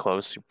need to get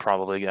close, that's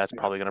probably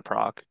going to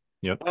proc.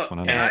 Yep,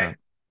 100%.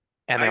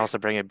 And they also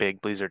bring a big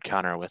Blizzard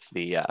counter with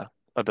the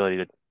ability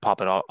to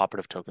pop an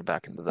operative token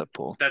back into the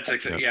pool. That's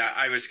exactly. Yeah,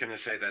 I was going to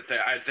say that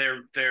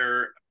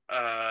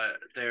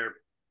they're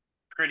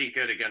pretty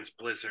good against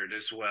Blizzard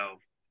as well.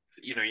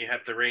 You know, you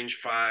have the range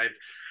 5,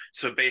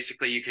 so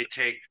basically you could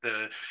take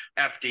the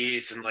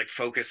FDs and like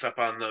focus up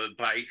on the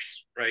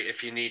bikes, right?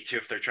 If you need to,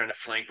 if they're trying to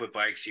flank with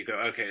bikes, you go,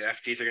 okay,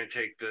 FDs are going to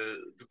take the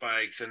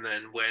bikes, and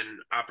then when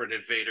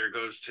Operative Vader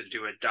goes to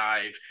do a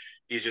dive,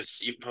 you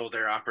pull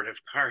their operative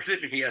card,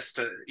 and he has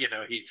to, you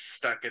know, he's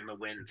stuck in the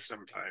wind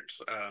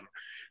sometimes.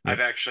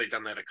 I've actually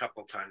done that a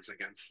couple times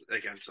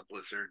against a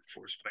Blizzard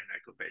force plane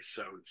Echo base.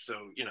 So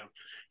you know,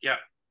 yeah,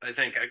 I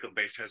think Echo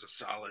base has a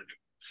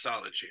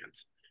solid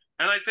chance.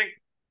 And I think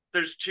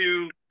there's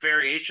 2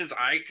 variations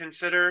I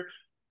consider.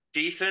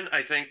 decent.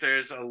 I think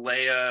there's a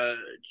Leia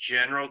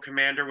General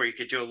Commander where you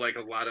could do like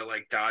a lot of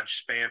like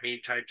dodge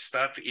spammy type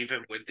stuff,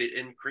 even with the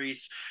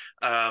increase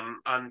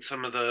on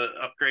some of the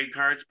upgrade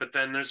cards. But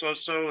then there's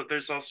also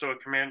a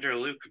Commander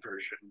Luke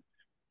version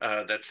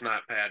that's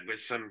not bad with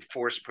some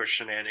force push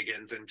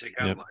shenanigans into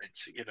gun Yep.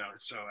 lines.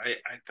 So I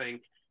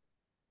think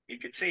you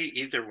could say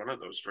either one of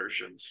those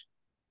versions.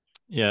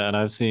 Yeah, and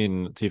I've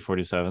seen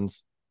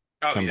T-47s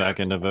come back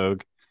into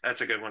vogue.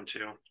 That's a good one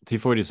too.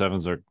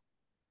 T-47s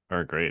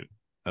are great.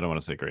 I don't want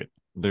to say great.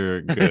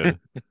 They're good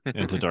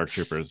into Dark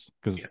Troopers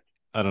because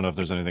I don't know if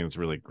there's anything that's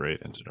really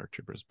great into Dark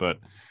Troopers, but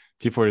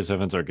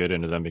T-47s are good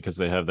into them because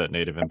they have that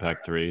native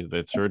impact 3,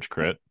 that surge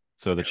crit.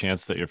 So the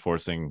chance that you're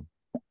forcing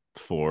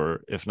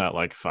 4, if not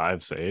like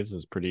 5 saves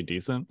is pretty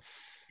decent.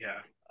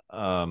 Yeah.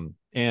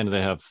 And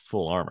they have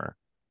full armor.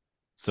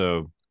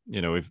 So,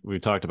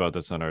 we've talked about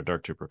this on our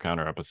Dark Trooper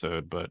counter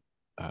episode, but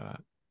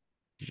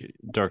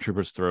Dark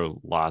Troopers throw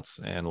lots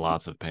and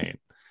lots of paint.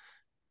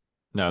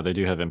 Now they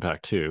do have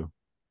impact 2,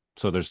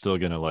 so they're still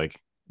going to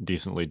like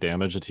decently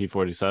damage a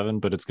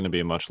T-47, but it's going to be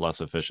a much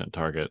less efficient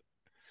target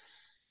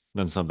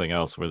than something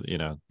else where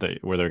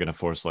where they're going to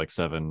force like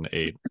 7,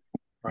 8,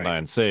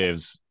 9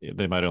 saves.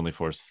 They might only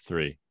force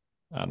 3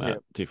 on that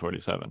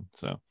T-47.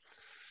 So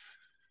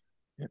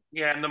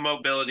yeah, and the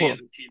mobility of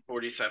the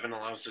T-47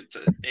 allows it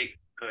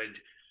could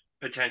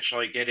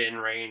potentially get in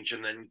range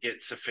and then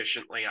get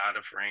sufficiently out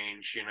of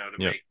range,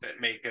 to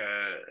make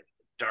a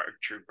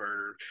Dark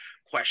Trooper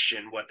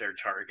question what their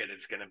target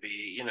is going to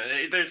be.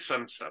 There's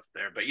some stuff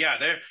there, but yeah,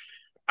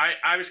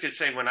 I was gonna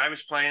say when I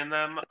was playing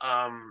them,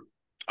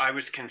 I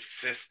was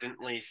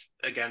consistently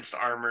against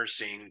armor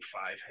seeing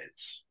 5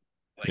 hits,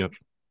 like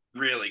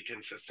really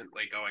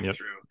consistently going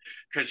through,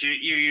 because you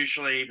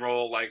usually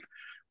roll like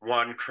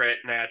 1 crit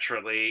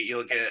naturally,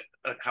 you'll get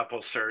a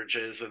couple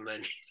surges, and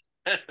then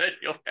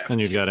you'll have. And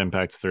you've got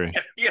impact 3.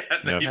 Yeah,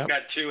 then you've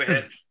got 2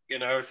 hits,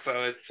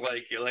 so it's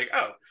like you're like,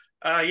 oh,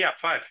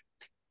 5.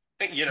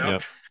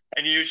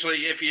 And usually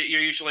if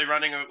you're usually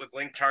running it with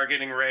link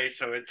targeting ray,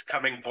 so it's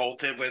coming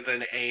bolted with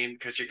an aim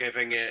because you're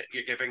giving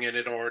it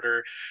an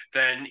order.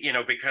 Then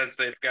because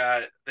they've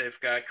got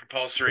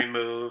compulsory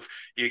move,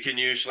 you can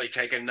usually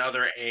take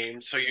another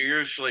aim, so you're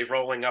usually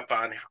rolling up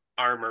on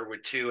armor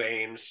with 2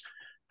 aims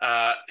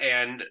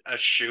and a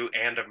shoot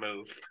and a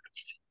move.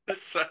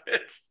 So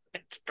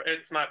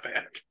it's not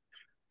bad.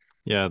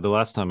 Yeah, the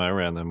last time I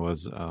ran them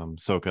was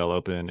SoCal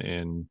Open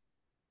in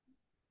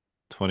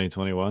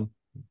 2021.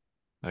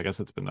 I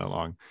guess it's been that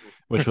long,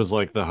 which was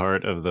like the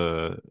heart of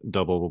the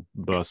double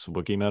bus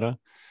Wookiee meta.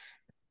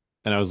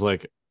 And I was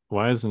like,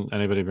 why isn't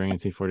anybody bringing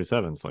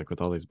T-47s like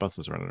with all these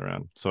buses running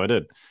around? So I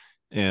did.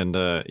 And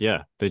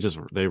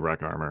they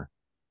wreck armor.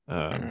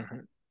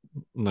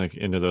 Like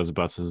into those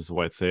buses,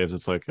 white saves.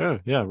 It's like, oh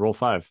yeah, roll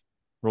 5,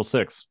 roll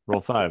 6,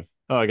 roll 5.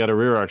 Oh, I got a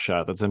rear arc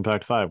shot. That's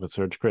impact 5 with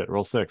surge crit.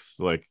 Roll 6.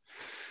 Like,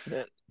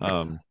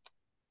 so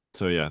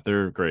yeah,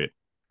 they're great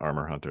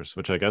armor hunters,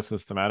 which I guess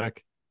is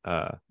thematic.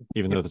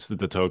 Even though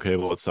the tow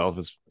cable itself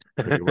is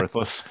pretty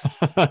worthless.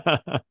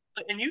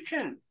 And you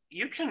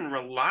can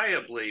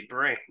reliably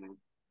bring,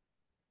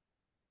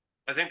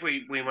 I think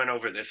we went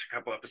over this a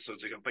couple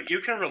episodes ago, but you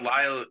can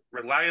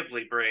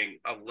reliably bring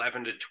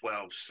 11 to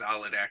 12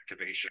 solid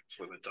activations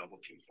with a double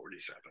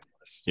T-47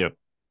 list. Yep.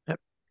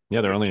 Yeah,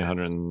 they're only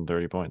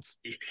 130 points.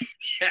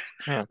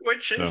 Yeah.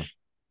 Which is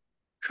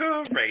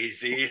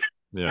crazy.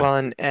 Yeah.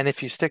 Well, and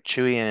if you stick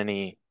Chewie in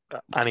any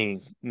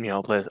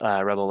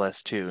rebel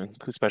list too,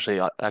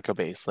 especially Echo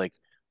base, like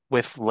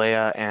with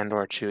Leia and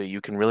or Chewie, you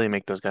can really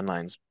make those gun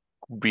lines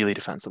really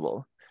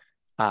defensible.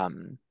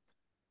 And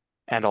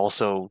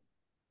also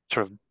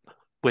sort of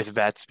with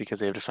vets, because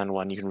they have defend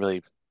 1, you can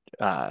really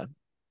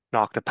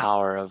knock the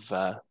power of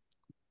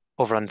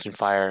overruns and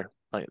fire,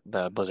 like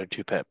the Blizzard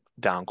 2 pip,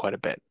 down quite a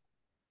bit,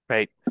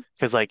 right?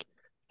 Because like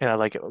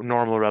a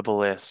normal rebel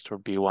list or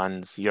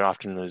B1s, you're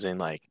often losing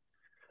like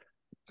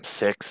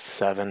 6,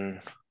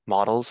 7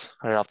 models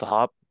right off the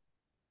hop,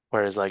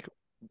 whereas like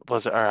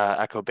Blizzard or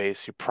Echo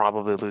base, you're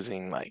probably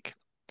losing like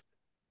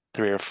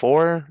 3 or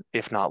 4,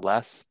 if not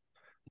less.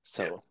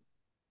 So,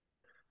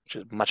 which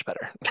is much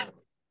better.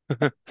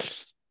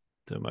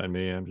 Don't mind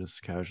me. I'm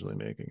just casually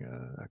making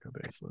a Echo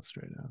base list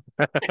right now.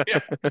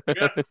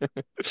 Yeah.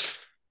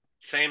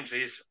 Same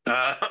these.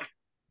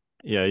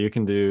 Yeah, you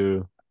can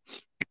do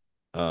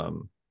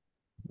Leia,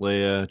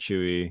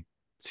 Chewie,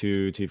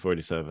 2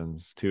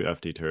 T-47s, 2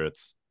 FD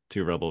turrets,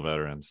 2 Rebel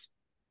veterans,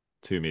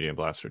 2 medium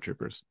blaster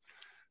troopers.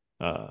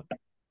 The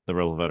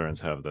Rebel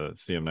veterans have the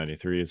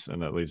CM93s,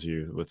 and that leaves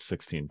you with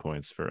 16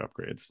 points for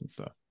upgrades and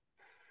stuff.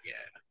 Yeah.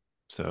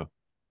 So,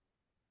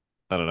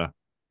 I don't know.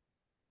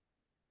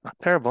 Not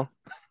terrible.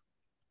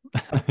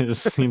 It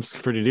just seems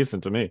pretty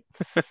decent to me.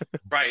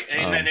 Right.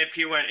 And then if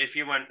you went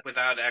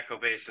without Echo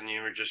base and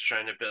you were just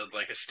trying to build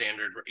like a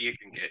standard, you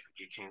can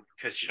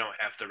because you don't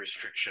have the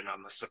restriction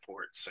on the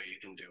support, so you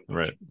can do a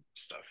bunch of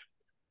stuff.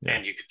 Yeah.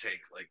 And you could take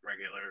like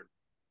regular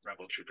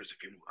Rebel troopers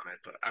if you wanted,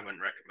 but I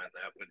wouldn't recommend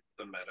that with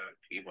the meta.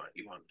 You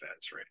want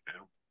vets right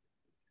now.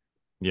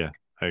 Yeah,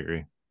 I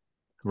agree.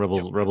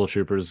 Rebel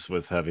troopers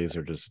with heavies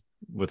are just,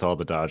 with all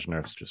the dodge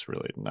nerfs, just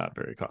really not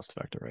very cost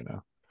effective right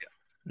now.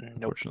 Nope.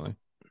 Unfortunately.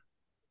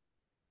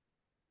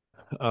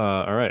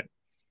 All right.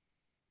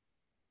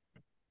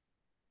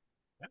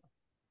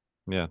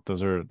 Yeah,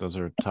 those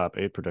are top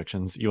 8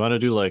 predictions. You want to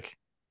do like,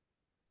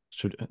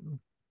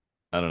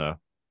 I don't know.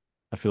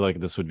 I feel like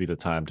this would be the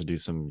time to do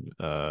some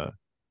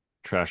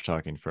trash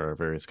talking for our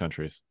various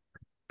countries.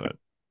 But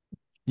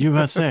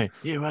USA,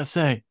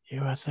 USA,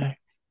 USA.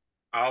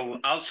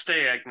 I'll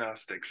stay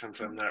agnostic since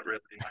I'm not really.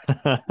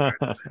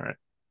 All right.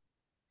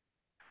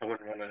 I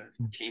wouldn't want to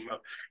team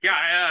up.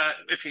 Yeah,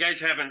 if you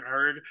guys haven't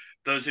heard,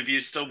 those of you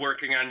still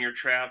working on your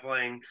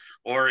traveling,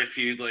 or if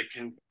you like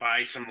can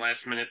buy some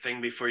last minute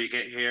thing before you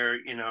get here,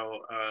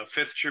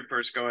 Fifth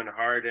Troopers going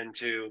hard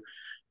into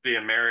the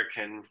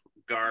American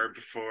garb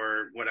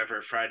for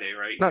whatever Friday,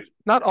 right?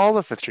 Not all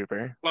the Fifth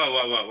Trooper.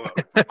 Whoa.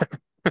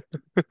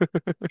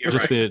 You're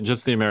just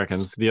right. the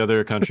Americans. The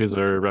other countries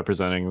are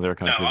representing their No,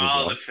 countries as all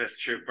well. the Fifth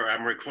Trooper.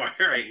 I'm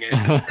requiring it.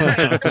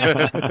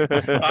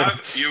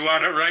 You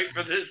want to write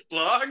for this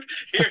blog?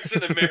 Here's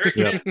an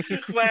American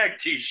flag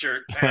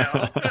T-shirt,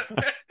 pal.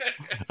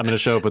 I'm gonna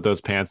show up with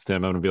those pants,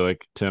 Tim. I'm gonna be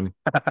like, Tim,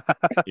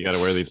 you got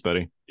to wear these,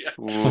 buddy. Yeah.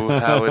 Ooh,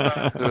 how would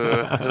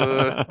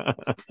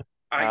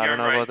I don't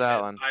know about that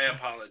Tim. one. I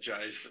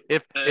apologize.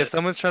 If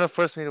someone's trying to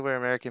force me to wear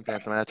American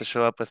pants, I'm gonna have to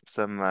show up with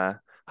some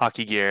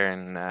hockey gear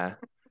and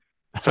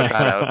sort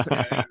that out.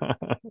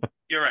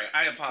 You're right.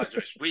 I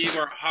apologize. We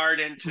were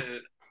hard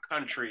into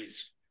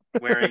countries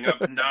wearing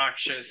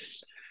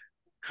obnoxious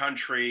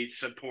country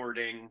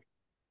supporting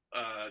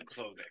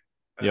clothing.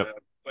 Yep.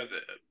 But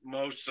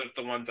most of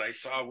the ones I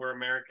saw were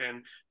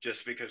American,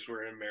 just because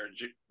we're a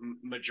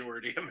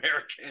majority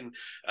American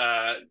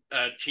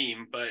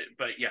team.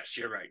 But yes,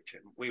 you're right,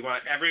 Tim. We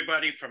want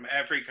everybody from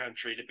every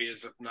country to be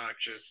as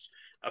obnoxious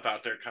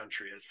about their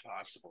country as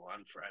possible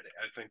on Friday.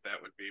 I think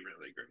that would be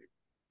really great.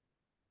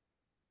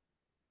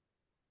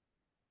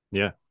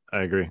 Yeah,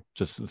 I agree.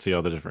 Just see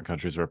all the different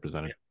countries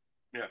represented.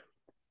 Yeah.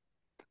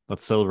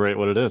 Let's celebrate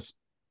what it is.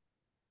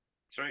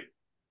 That's right.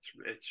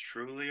 It's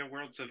truly a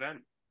world's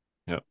event.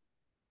 Yep.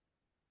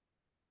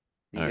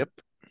 Yep.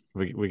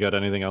 Right. We got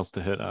anything else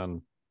to hit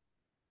on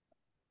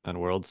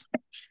Worlds?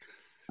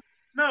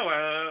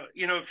 No,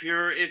 if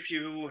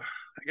you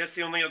I guess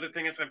the only other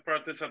thing is I've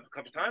brought this up a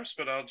couple times,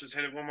 but I'll just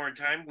hit it one more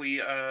time.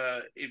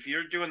 If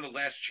you're doing the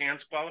last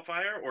chance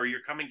qualifier, or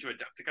you're coming to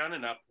Adepticon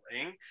and not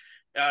playing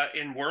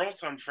in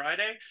Worlds on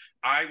Friday,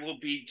 I will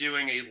be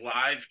doing a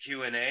live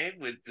Q&A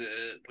with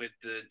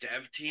the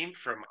dev team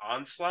from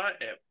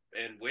Onslaught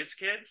and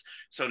WizKids.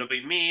 So it'll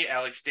be me,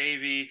 Alex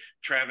Davey,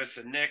 Travis,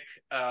 and Nick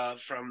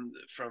from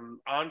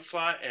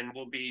Onslaught, and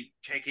we'll be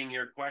taking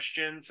your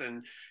questions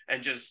and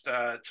just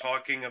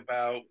talking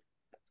about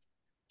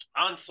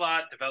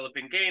Onslaught,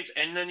 developing games,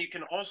 and then you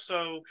can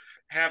also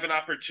have an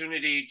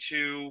opportunity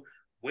to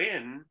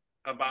win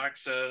a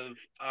box of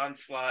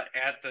Onslaught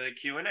at the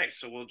Q&A.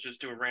 So we'll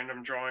just do a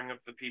random drawing of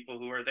the people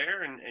who are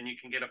there, and you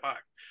can get a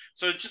box.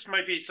 So it just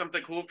might be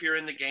something cool if you're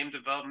in the game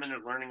development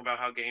and learning about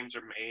how games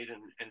are made,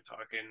 and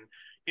talking,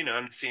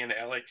 and seeing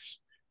Alex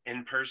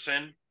in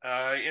person.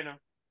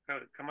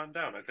 Come on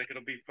down. I think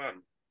it'll be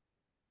fun.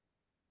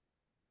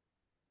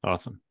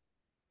 Awesome.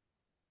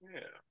 Yeah.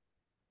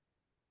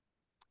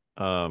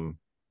 All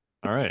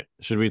right.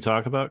 Should we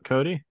talk about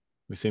Cody?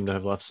 We seem to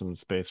have left some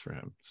space for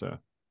him. So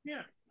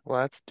yeah.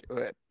 Let's do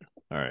it.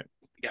 All right.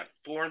 You got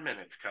 4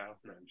 minutes, Kyle.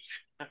 No, I'm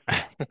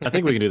just... I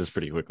think we can do this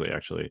pretty quickly,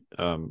 actually.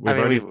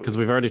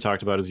 We've already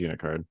talked about his unit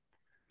card.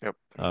 Yep.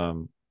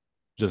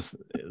 Just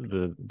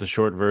the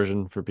short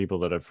version for people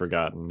that have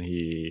forgotten.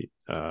 He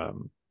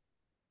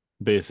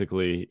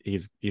basically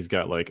he's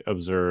got like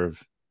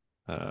observe,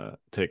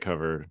 take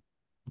cover,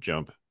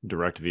 jump,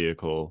 direct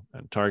vehicle,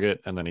 and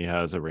target, and then he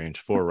has a range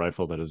 4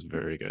 rifle that is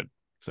very good.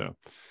 So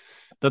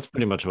that's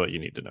pretty much what you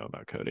need to know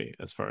about Cody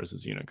as far as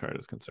his unit card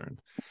is concerned.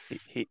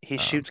 He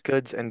shoots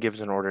goods and gives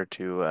an order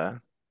to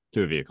a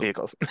vehicle.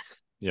 Vehicles.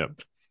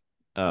 Yep.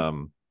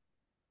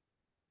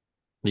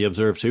 The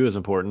observe too is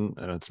important,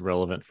 and it's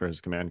relevant for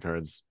his command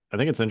cards. I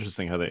think it's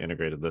interesting how they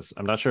integrated this.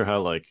 I'm not sure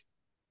how like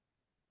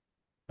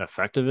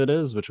effective it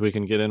is, which we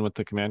can get in with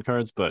the command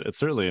cards, but it's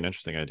certainly an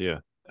interesting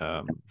idea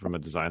from a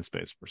design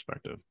space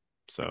perspective.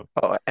 So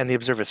and the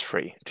observe is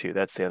free too.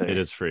 That's the other. It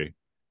is free,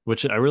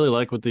 which I really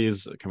like with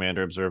these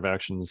commander observe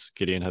actions.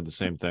 Gideon had the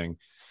same thing.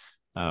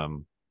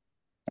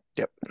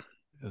 Yep.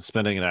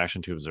 Spending an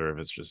action to observe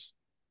is just,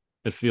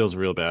 it feels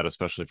real bad,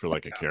 especially for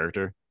like a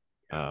character.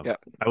 I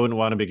wouldn't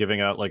want to be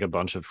giving out like a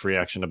bunch of free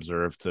action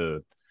observe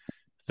to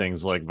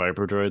things like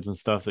Viper droids and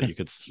stuff that you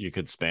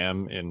could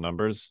spam in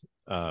numbers,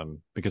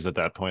 because at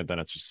that point then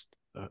it's just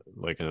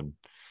like a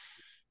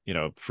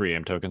free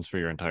aim tokens for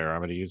your entire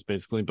army to use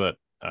basically. But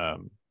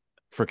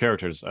for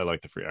characters, I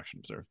like the free action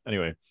observe.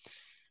 Anyway,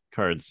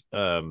 cards.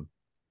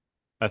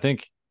 I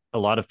think a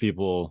lot of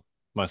people,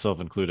 myself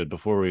included,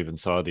 before we even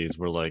saw these,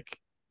 were like,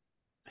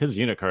 his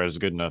unit card is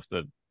good enough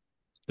that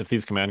if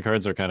these command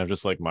cards are kind of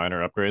just like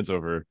minor upgrades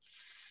over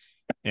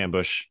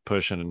ambush,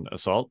 push, and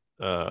assault,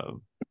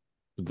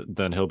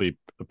 then he'll be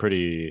a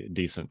pretty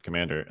decent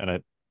commander.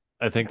 And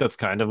I think that's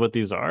kind of what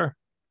these are.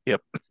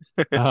 Yep.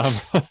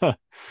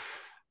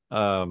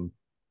 um,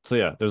 so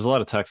yeah, there's a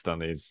lot of text on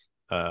these.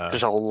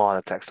 There's a lot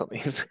of text on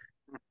these.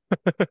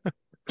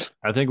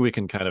 I think we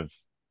can kind of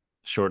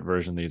short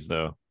version these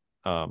though.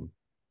 Yep.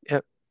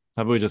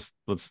 How about we just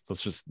let's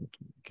just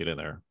get in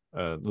there.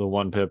 The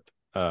 1 pip.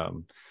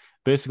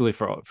 Basically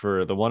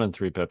for the 1 and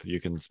 3 pip,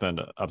 you can spend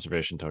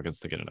observation tokens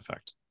to get an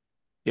effect.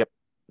 Yep.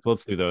 So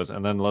let's do those,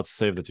 and then let's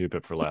save the 2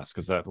 pip for last,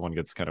 because that one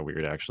gets kind of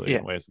weird actually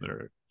in ways that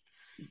are.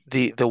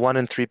 The 1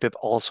 and 3 pip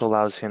also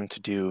allows him to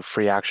do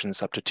free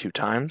actions up to 2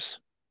 times.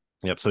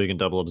 Yep. So you can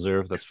double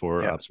observe. That's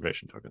 4 Yep.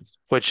 observation tokens,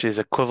 which is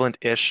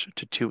equivalent-ish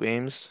to 2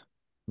 aims.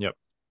 Yep.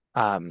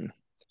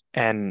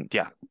 And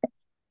yeah.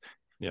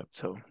 Yep.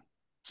 So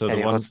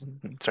the one.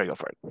 Sorry, go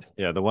for it.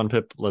 Yeah, the 1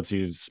 pip lets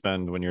you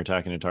spend when you're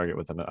attacking a target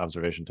with an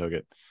observation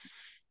token.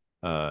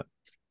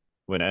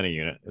 When any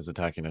unit is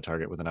attacking a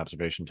target with an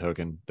observation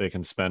token, they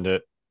can spend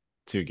it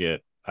to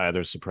get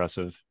either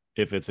suppressive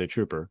if it's a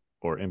trooper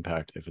or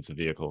impact if it's a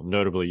vehicle.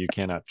 Notably, you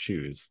cannot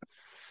choose.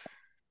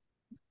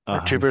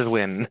 Troopers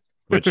win.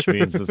 Which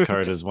means this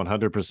card is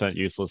 100%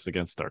 useless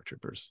against Dark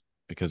Troopers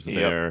because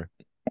they're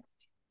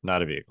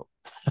not a vehicle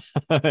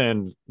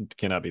and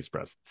cannot be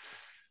suppressed.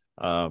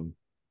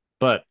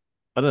 But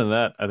other than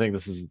that, I think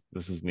this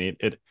is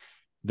neat.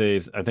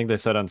 I think they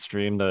said on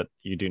stream that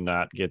you do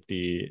not get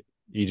the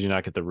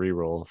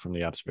reroll from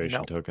the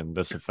observation token.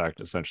 This effect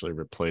essentially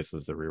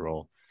replaces the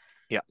reroll.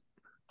 Yeah.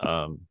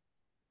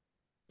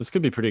 This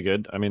could be pretty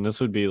good. I mean, this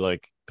would be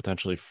like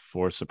potentially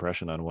 4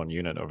 suppression on 1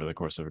 unit over the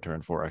course of a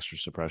turn, 4 extra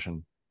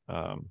suppression.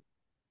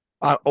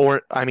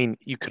 Or I mean,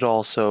 you could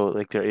also,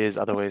 like, there is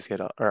other ways to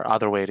get, or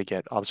other way to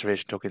get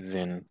observation tokens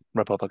in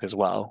Republic as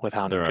well with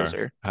Hound and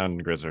Grizzer. Hound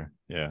and Grizzer,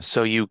 yeah.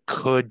 So you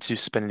could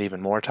spend it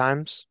even more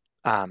times.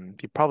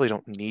 You probably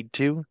don't need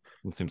to.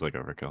 It seems like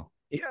overkill.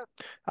 Yeah.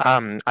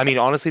 I mean,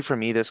 honestly, for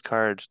me, this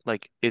card,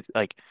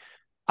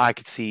 I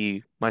could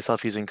see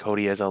myself using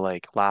Cody as a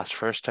last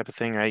first type of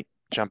thing, right?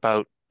 Jump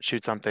out,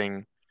 shoot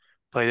something,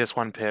 play this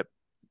 1 pip,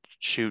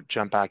 shoot,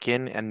 jump back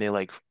in, and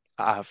they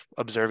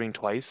observing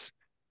twice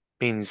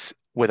means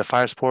with a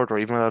fire support or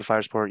even without a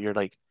fire support, you're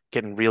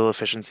getting real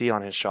efficiency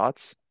on his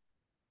shots.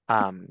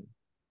 And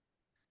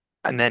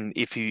then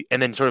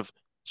sort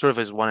of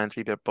as 1 and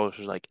 3 pip both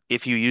is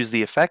if you use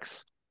the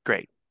effects,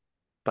 great,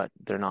 but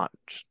they're not.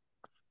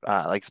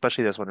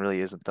 Especially this one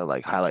really isn't the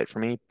highlight for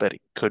me, but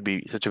it could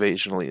be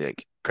situationally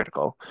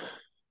critical.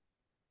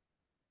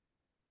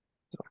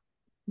 So.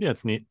 Yeah,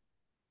 it's neat.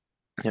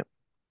 Yep.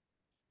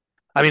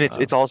 I mean,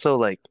 it's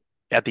also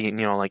at the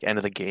end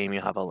of the game,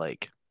 you have a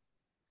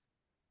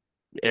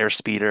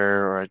airspeeder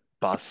or a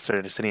bus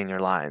sort of sitting in your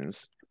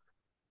lines.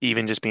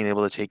 Even just being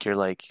able to take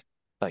your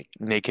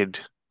naked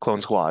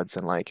clone squads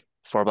and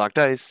 4 black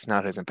dice, now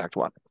it has impact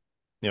 1.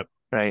 Yep.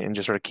 Right, and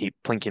just sort of keep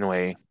plinking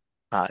away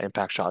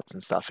impact shots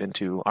and stuff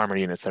into armor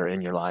units that are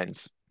in your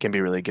lines. Can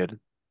be really good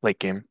late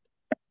game.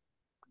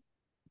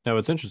 Now,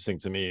 what's interesting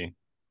to me,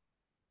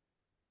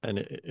 and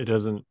it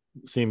doesn't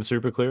seem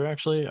super clear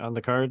actually on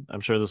the card,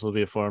 I'm sure this will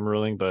be a form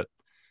ruling, but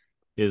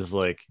is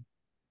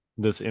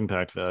this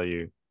impact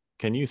value,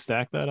 can you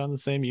stack that on the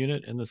same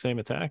unit in the same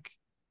attack?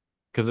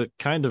 Because it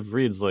kind of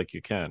reads like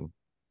you can.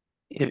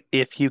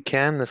 If you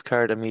can, this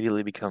card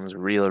immediately becomes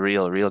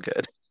real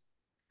good.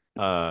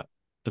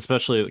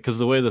 Especially because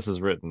the way this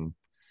is written,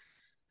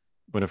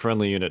 when a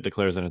friendly unit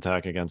declares an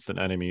attack against an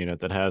enemy unit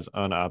that has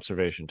an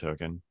observation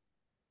token,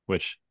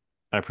 which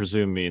I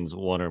presume means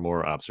 1 or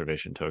more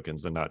observation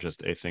tokens and not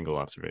just a single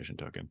observation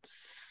token,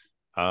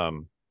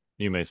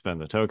 you may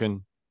spend the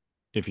token.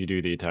 If you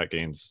do, the attack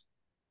gains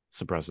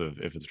suppressive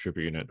if it's a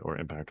trooper unit or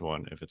impact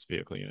 1 if it's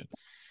vehicle unit.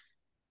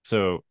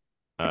 So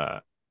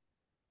I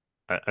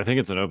think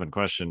it's an open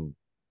question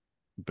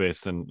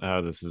based on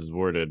how this is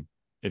worded,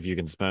 if you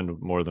can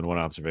spend more than 1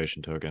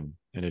 observation token,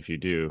 and if you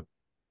do,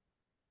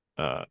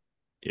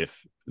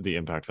 if the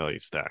impact value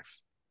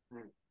stacks,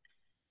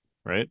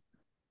 right?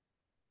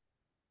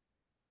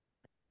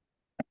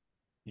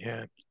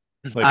 Yeah.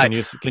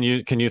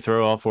 Can you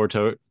throw all 4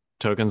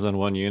 tokens on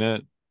 1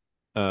 unit,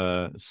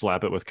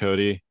 slap it with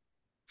Cody,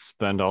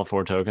 spend all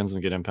 4 tokens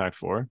and get impact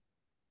 4?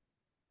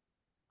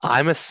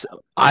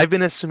 I've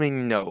been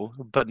assuming no,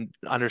 but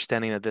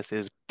understanding that this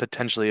is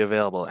potentially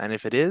available, and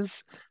if it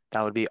is,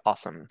 that would be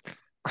awesome.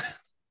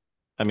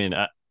 I mean,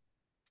 I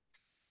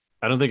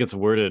don't think it's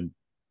worded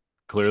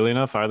clearly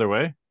enough either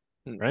way,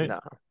 right?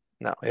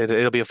 No,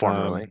 it'll be a form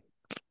ruling.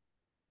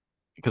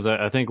 Because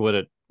I think what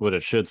it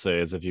should say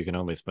is if you can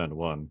only spend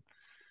 1,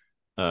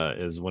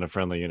 is when a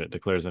friendly unit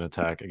declares an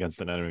attack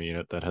against an enemy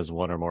unit that has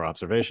 1 or more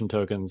observation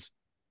tokens,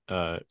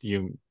 that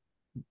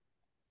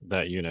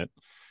unit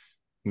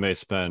may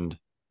spend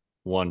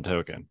 1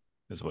 token,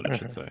 is what it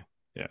should say.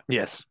 Yeah.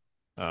 Yes.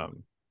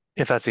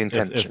 If that's the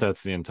intention. If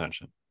that's the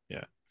intention,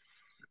 yeah.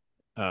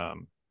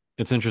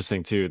 It's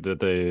interesting too that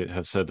they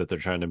have said that they're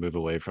trying to move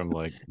away from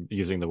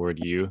using the word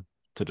 "you"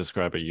 to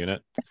describe a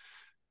unit.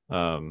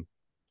 And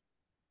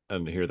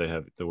here they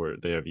have the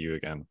word, they have "you"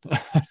 again.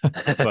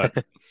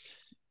 But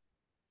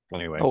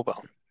Anyway, Oh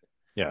well.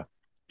 yeah,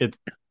 it.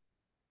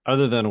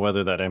 Other than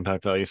whether that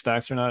impact value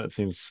stacks or not, it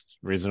seems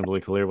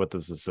reasonably clear what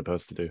this is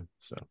supposed to do.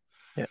 So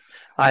Yeah.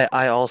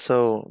 I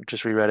also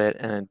just reread it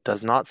and it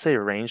does not say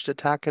ranged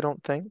attack, I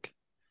don't think.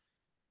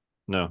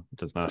 no, it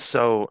does not.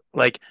 So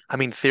like I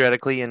mean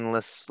theoretically,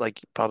 unless like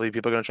probably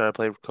people are gonna try to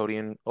play Cody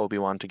and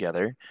Obi-Wan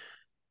together,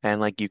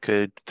 and like you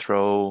could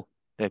throw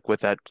like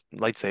with that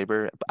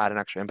lightsaber, add an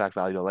extra impact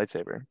value to a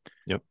lightsaber.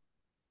 Yep.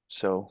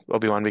 So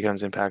Obi-Wan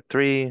becomes impact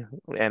 3,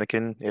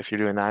 Anakin, if you're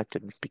doing that,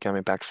 could become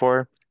impact 4.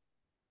 Or,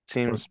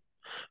 Seems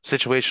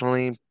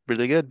situationally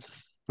really good.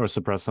 or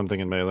suppress something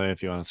in melee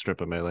if you want to strip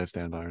a melee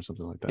standby or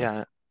something like that.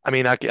 Yeah. I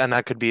mean, and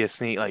that could be a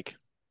sneak, like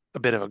a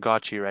bit of a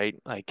gotcha, right?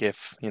 Like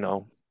if,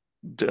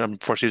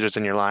 force user's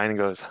in your line and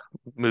goes,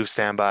 move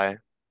standby,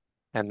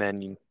 and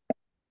then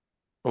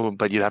oh,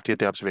 but you'd have to get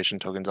the observation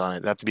tokens on it.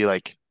 It'd have to be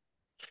like,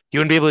 you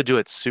wouldn't be able to do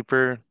it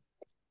super.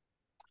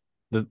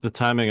 The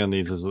timing on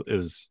these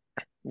is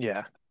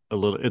Yeah. a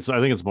little. I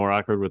think it's more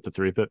awkward with the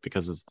 3-pip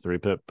because it's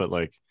 3-pip, but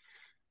like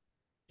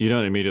you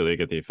don't immediately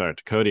get the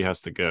effect. Cody has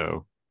to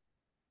go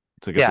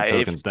to get Yeah. the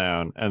tokens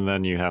down, and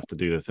then you have to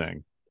do the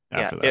thing Yeah.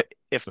 after that.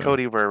 If So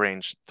Cody were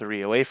range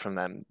 3 away from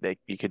them,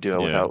 you could do it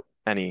yeah, without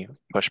any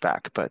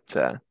pushback.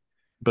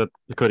 but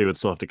Cody would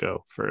still have to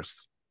go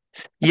first.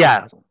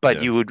 Yeah,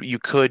 but Yeah,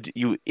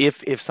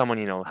 if someone,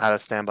 had a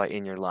standby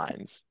in your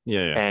lines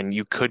yeah. and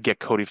you could get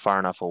Cody far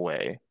enough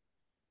away,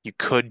 you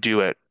could do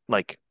it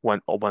like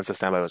once the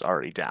standby was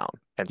already down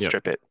and Yep.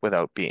 strip it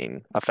without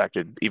being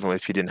affected, even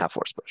if you didn't have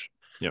force push.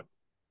 Yep.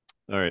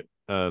 All right.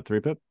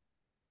 3-pip.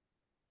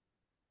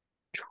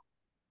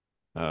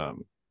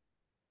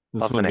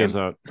 This Love the one gives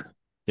name. out.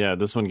 Yeah,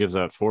 this one gives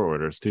out 4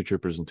 orders, 2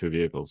 troopers and 2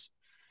 vehicles,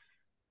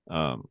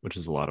 which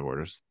is a lot of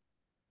orders.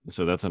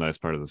 So that's a nice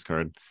part of this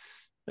card.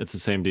 It's the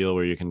same deal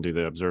where you can do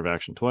the observe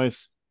action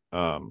twice.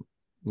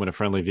 When a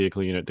friendly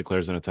vehicle unit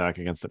declares an attack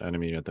against an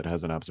enemy unit that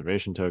has an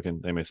observation token,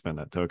 they may spend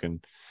that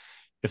token.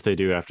 If they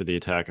do after the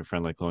attack, a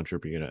friendly clone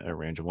trooper unit at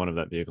range of one of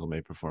that vehicle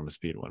may perform a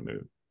speed 1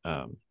 move.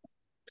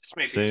 This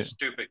may be a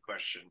stupid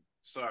question.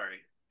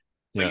 Sorry.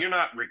 But you're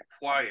not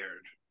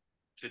required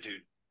to do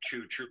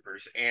 2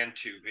 troopers and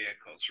 2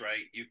 vehicles,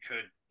 right? You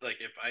could,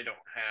 like, if I don't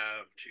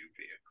have 2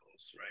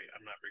 vehicles, right?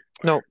 I'm not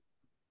required.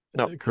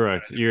 No.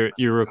 Correct.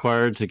 You're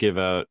required to give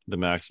out the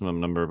maximum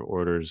number of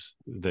orders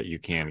that you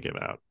can give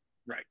out.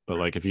 Right. But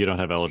like if you don't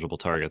have eligible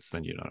targets,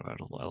 then you don't have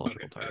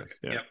eligible targets.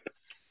 Okay.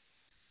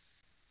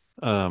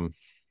 Yeah. Yep.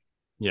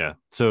 Yeah.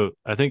 So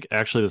I think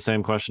actually the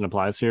same question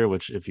applies here,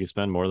 which if you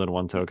spend more than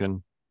 1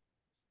 token,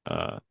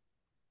 do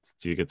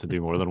you get to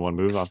do more than 1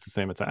 move off the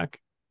same attack?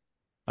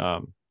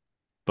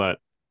 But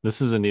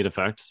this is a neat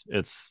effect.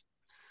 It's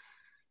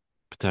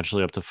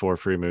potentially up to 4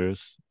 free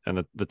moves,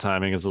 and the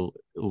timing is a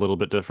little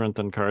bit different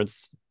than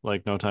cards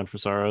like No Time for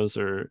Sorrows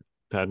or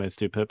Padme's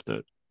 2-pip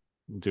that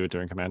do it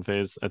during command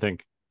phase. I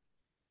think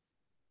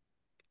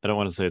I don't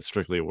want to say it's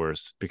strictly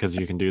worse because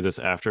you can do this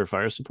after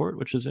fire support,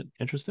 which is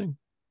interesting.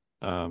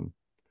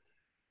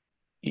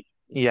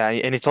 Yeah,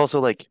 and it's also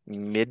like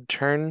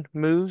mid-turn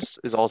moves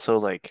is also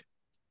like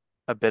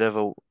a bit of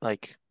a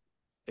like.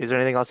 Is there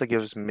anything else that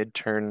gives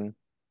mid-turn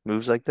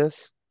moves like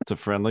this? To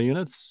friendly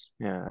units,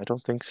 Yeah, I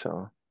don't think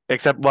so.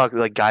 Except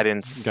like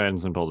guidance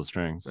and pull the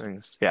strings.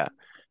 things. Yeah.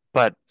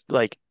 But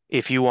like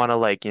if you want to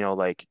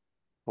like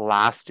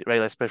last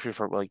right, especially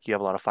for like you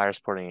have a lot of fire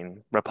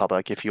supporting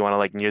Republic, if you want to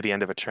like near the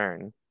end of a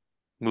turn,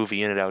 move a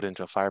unit out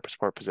into a fire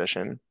support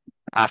position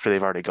after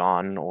they've already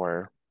gone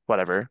or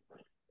whatever.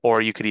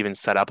 Or you could even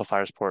set up a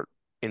fire support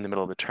in the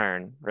middle of the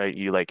turn, right?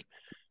 You like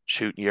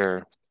shoot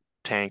your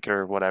tank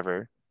or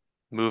whatever,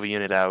 move a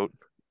unit out,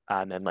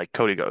 and then like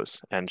Cody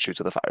goes and shoots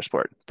with a fire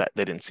support that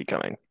they didn't see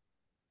coming.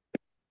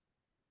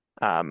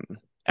 And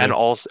Yeah.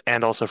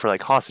 also for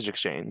like hostage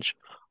exchange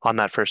on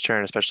that first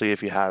turn, especially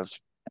if you have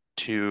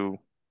 2,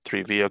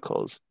 3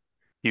 vehicles,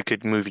 you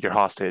could move your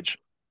hostage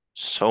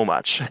so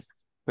much.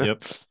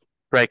 Yep.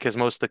 Right, because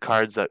most of the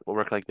cards that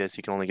work like this,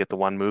 you can only get the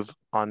 1 move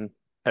on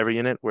every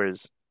unit,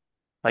 whereas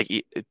like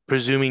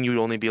presuming you'd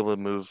only be able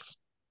to move,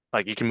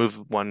 like you can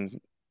move 1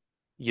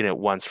 unit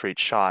once for each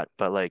shot,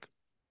 but like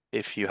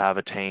if you have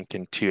a tank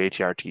and 2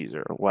 ATRTs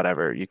or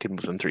whatever, you can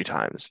move them 3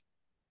 times,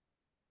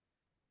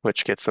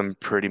 which gets them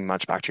pretty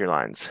much back to your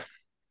lines.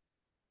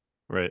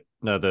 Right.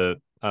 Now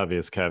the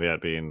obvious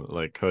caveat being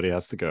like Cody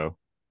has to go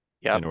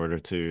in order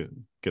to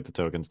get the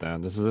tokens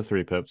down. This is a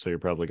 3-pip, so you're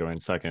probably going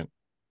second.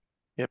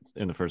 Yep.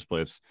 In the first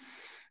place.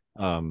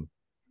 And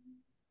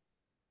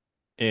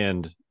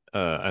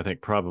I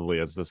think probably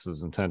as this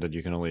is intended,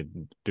 you can only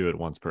do it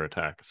once per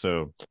attack.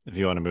 So if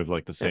you want to move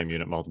like the same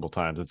unit multiple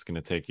times, it's going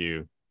to take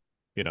you,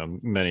 it's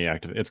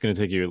going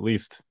to take you at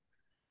least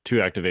 2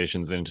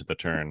 activations into the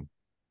turn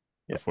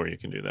before you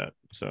can do that.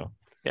 So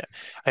yeah,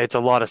 it's a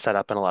lot of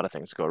setup and a lot of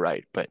things go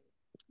right, but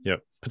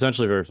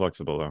potentially very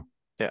flexible though.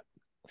 Yeah,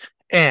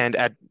 and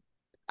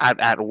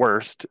at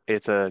worst,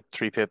 it's a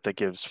 3-pip that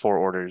gives 4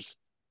 orders,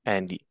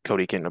 and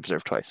Cody can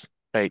observe twice,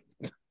 right?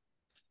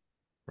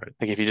 Right.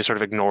 Like if you just sort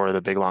of ignore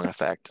the big long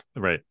effect,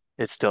 right,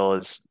 it still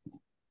is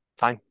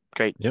fine,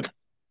 great. Yep,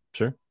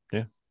 sure,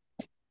 yeah.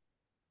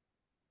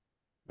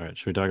 All right,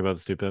 should we talk about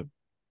the stupid?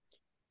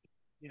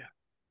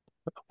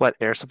 What,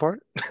 air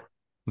support?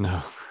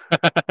 No.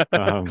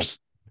 Um,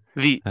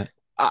 The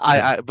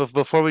uh,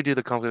 before we do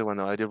the complicated one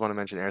though, I did want to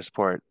mention air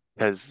support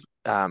because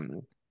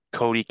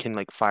Cody can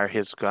like fire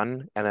his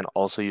gun and then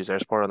also use air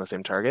support on the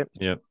same target.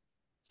 yep.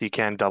 So you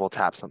can double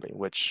tap something,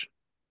 which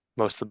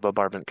most of the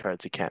bombardment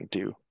cards you can't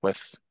do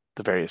with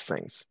the various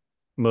things.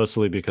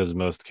 Mostly because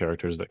most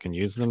characters that can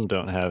use them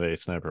don't have a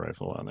sniper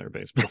rifle on their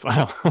base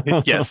profile.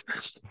 Yes.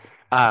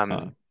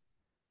 Uh,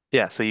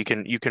 Yeah, so you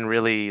can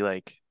really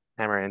like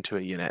hammer into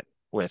a unit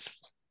with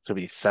to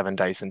be 7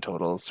 dice in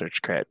total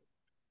search crit.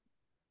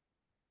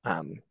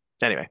 Um,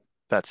 anyway,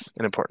 that's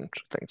an important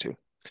thing too.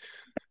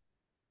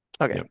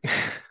 Okay. Yep.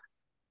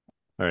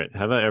 All right.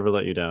 Have I ever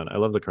let you down? I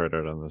love the card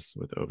art on this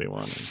with Obi-Wan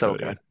and So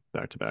Cody good.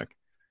 back to back.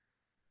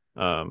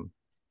 Um,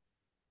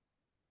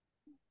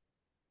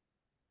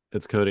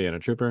 it's Cody and a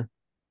trooper.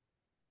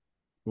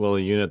 Well, a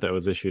unit that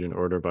was issued an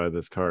order by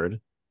this card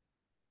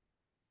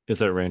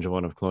is at range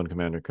 1 of Clone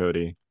Commander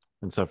Cody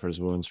and suffers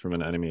wounds from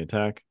an enemy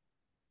attack.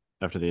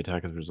 After the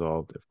attack is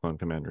resolved, if Clone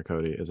Commander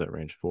Cody is at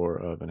range 4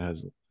 of and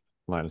has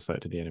line of sight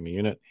to the enemy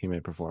unit, he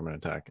may perform an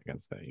attack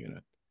against that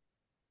unit.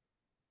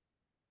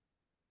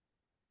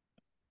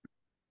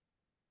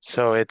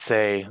 So it's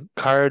a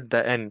card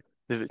that, and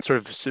the sort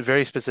of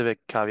very specific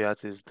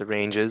caveats is the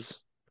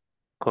ranges.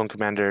 Clone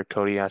Commander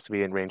Cody has to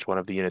be in range 1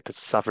 of the unit that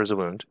suffers a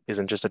wound,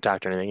 isn't just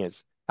attacked or anything,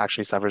 is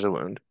actually suffers a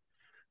wound.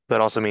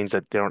 That also means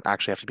that they don't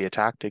actually have to be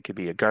attacked. It could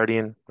be a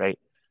guardian, right?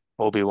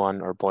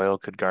 Obi-Wan or Boyle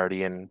could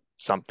guardian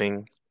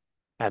something.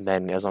 And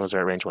then as long as they're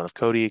at range 1 of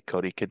Cody,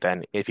 Cody could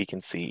then, if he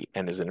can see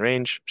and is in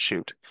range,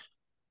 shoot.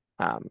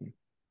 So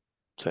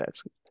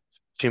that's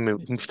few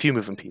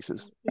moving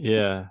pieces.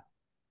 Yeah,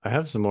 I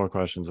have some more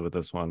questions with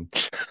this one.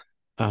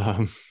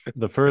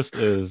 The first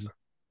is,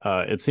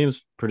 it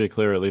seems pretty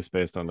clear, at least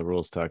based on the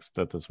rules text,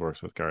 that this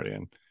works with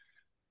Guardian.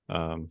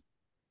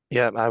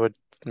 Yeah, I would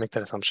make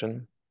that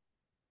assumption.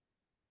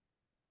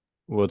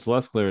 What's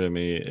less clear to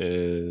me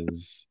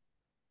is,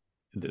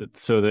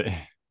 so that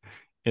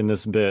in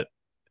this bit,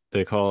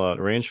 they call out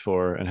range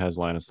 4 and has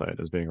line of sight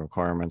as being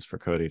requirements for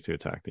Cody to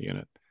attack the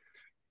unit.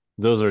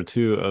 Those are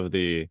two of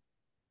the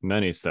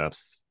many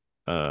steps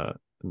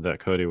that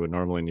Cody would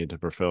normally need to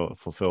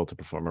fulfill to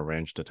perform a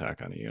ranged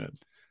attack on a unit.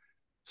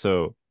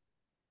 So,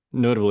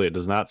 notably, it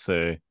does not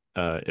say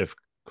if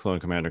Clone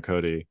Commander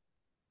Cody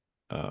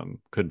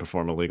could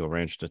perform a legal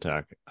ranged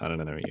attack on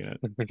an enemy unit,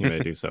 he may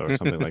do so, or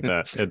something like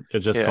that. It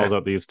just Yeah. calls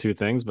out these two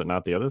things, but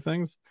not the other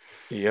things.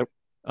 Yep.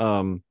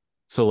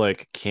 So,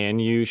 like, can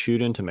you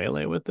shoot into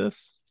melee with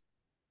this?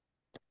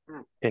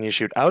 Can you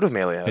shoot out of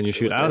melee? Can you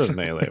shoot with out this? of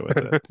melee with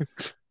it?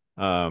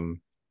 I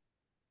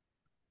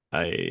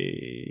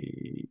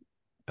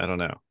don't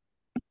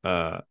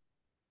know.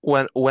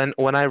 When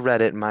I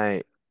read it,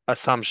 my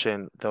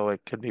assumption, though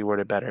it could be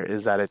worded better,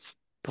 is that it's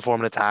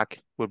perform an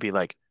attack would be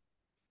like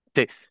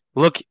they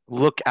look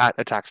at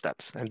attack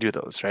steps and do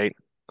those, right?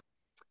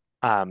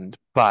 But I'm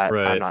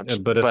Right.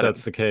 not. But if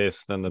that's the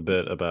case, then the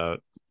bit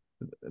about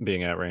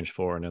being at range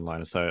 4 and in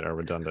line of sight are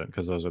redundant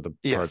because those are the parts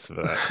Yes. of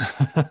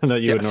that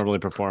that you would Yes. normally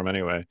perform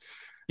anyway.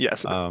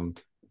 Yes.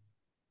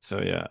 So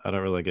yeah, I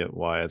don't really get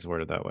why it's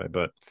worded that way,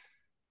 but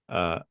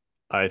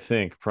I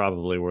think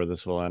probably where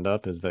this will end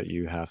up is that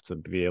you have to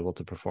be able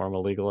to perform a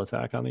legal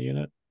attack on the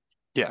unit.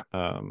 Yeah.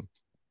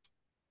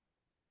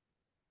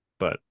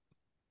 But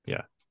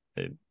yeah,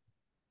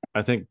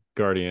 I think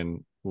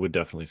Guardian would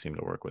definitely seem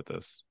to work with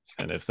this.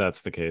 And if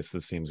that's the case,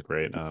 this seems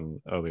great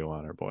on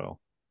Obi-Wan or Boyle.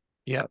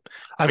 Yeah.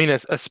 I mean,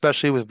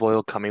 especially with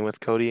Boyle coming with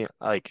Cody,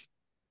 like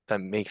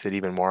that makes it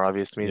even more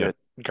obvious to me Yeah. that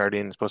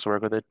Guardian is supposed to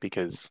work with it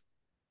because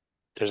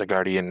there's a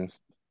Guardian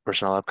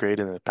personnel upgrade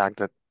in the pack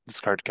that this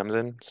card comes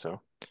in.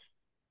 So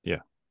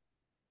Yeah.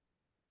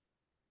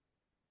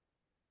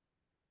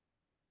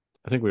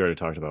 I think we already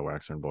talked about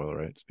Waxer and Boyle,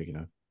 right? Speaking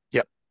of.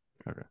 Yep.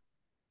 Okay.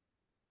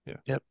 Yeah.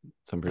 Yep.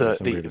 Some The-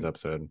 previous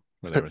episode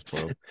where there was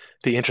spoiled.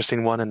 the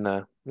interesting one in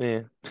the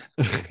Yeah.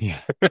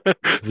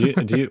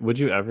 Would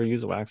you ever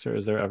use a Waxer?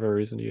 Is there ever a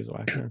reason to use a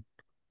Waxer?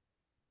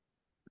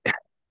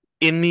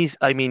 in these,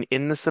 I mean,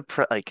 in the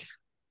suppress, like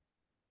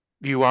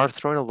you are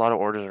throwing a lot of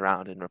orders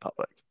around in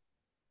Republic.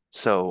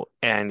 So,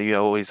 and you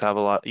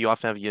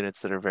often have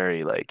units that are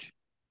very like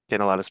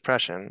getting a lot of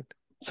suppression.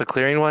 So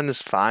clearing one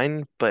is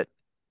fine, but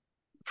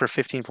for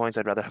 15 points,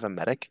 I'd rather have a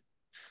medic.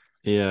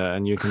 Yeah,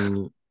 and you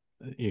can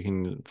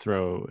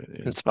throw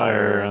Inspire.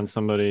 Inspire on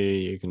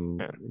somebody. You can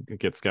Yeah.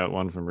 get Scout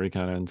 1 from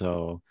Recon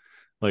Intel.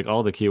 Like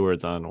all the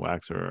keywords on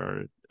Waxer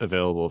are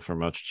available for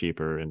much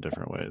cheaper in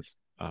different ways.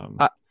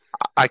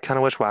 I kind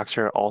of wish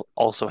Waxer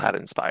also had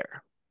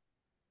Inspire.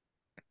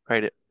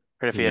 Right?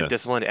 Right, if he had Yes.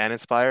 Discipline and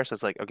Inspire, so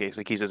it's like, okay,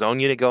 so he keeps his own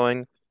unit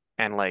going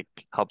and like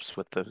helps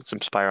with some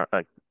Inspire,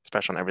 like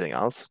special and everything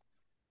else.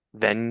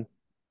 Then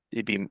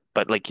it'd be,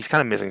 but like he's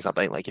kind of missing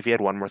something. Like if he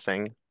had one more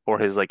thing, or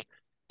his like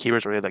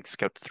keywords were like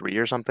Scout 3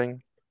 or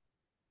something,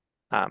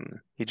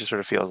 he just sort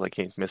of feels like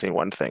he's missing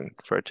one thing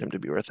for it to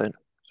be worth it.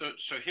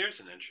 So here's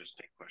an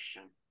interesting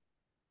question.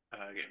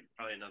 Again,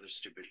 probably another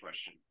stupid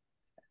question.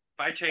 If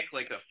I take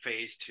like a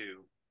phase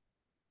 2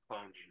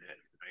 clone unit,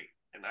 right?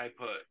 And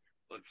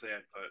let's say I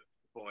put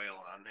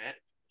Boyle on it,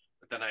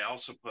 but then I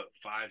also put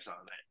 5s on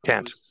it.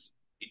 Can't.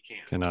 You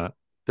can't. Cannot.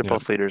 They're Yeah.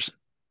 both leaders.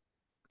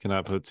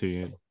 Cannot put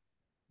two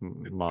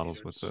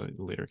models with the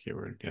leader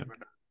keyword. Yeah.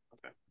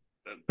 Okay.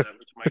 That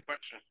was my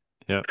question.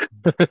 Yeah.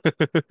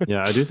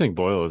 Yeah, I do think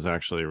Boyle is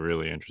actually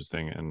really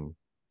interesting, and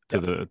to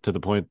the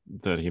point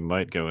that he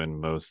might go in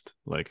most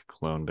like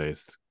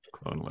clone-based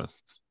clone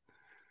lists.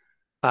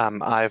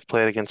 I've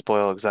played against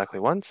Boyle exactly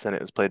once, and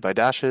it was played by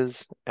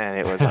dashes, and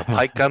it was a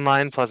pike gun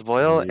line plus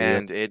Boyle, Yep.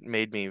 and it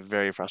made me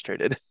very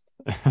frustrated.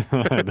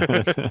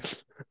 Yeah.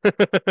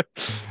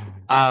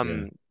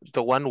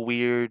 The one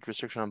weird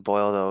restriction on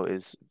Boyle though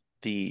is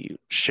the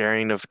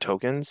sharing of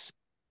tokens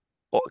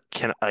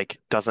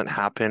doesn't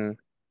happen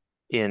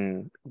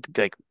in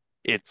like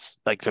it's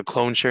like the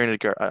clone sharing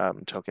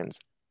of tokens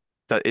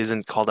that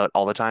isn't called out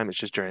all the time. It's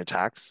just during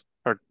attacks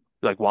or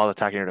like while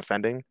attacking or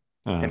defending.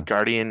 And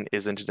Guardian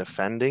isn't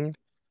defending.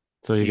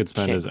 So he you could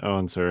spend can't- his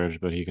own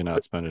surge, but he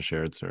cannot spend a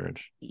shared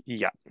surge.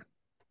 Yeah.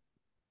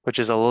 Which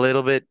is a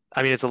little bit,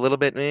 I mean, it's a little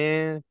bit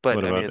but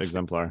What I mean, about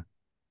Exemplar?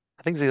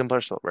 I think the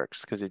Exemplar still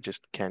works because it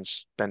just can't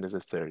spend as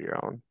if they're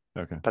your own.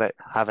 Okay, But I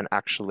haven't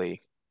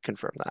actually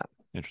confirmed that.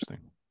 interesting.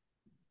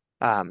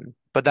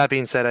 But that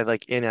being said, I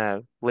like in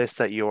a list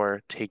that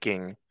you're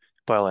taking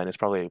Boyle in, it's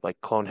probably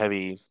like clone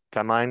heavy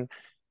gunline,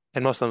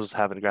 and most of those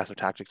have aggressive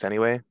tactics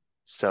anyway.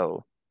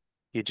 So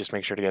you just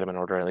make sure to get them in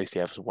order. At least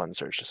you have one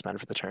surge to spend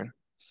for the turn.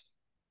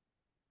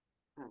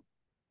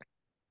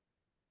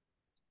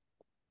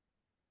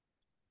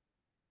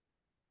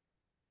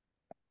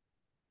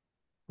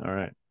 All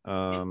right.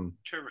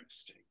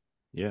 Interesting.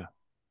 Yeah.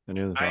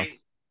 Any other thoughts?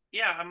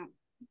 I'm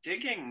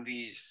digging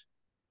these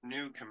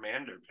new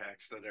commander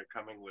packs that are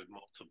coming with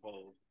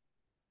multiple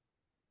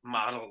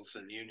models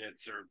and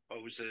units or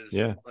poses.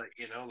 Yeah. Like,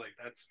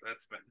 that's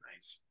been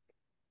nice.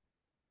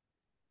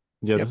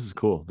 Yeah, Yep. this is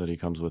cool that he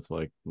comes with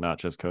like not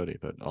just Cody,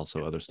 but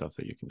also other stuff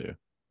that you can do.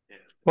 Yeah.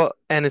 Well,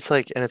 and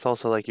it's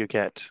also like you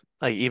get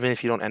like even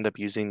if you don't end up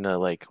using the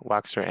like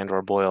Waxer and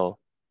or Boyle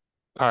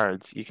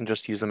cards, you can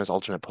just use them as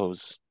alternate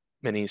pose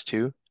minis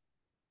too.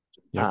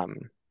 Yep.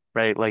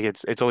 Right? Like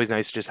it's always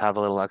nice to just have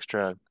a little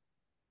extra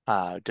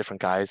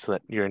different guys so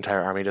that your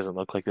entire army doesn't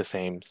look like the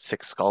same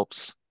 6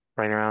 sculpts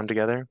running around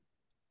together.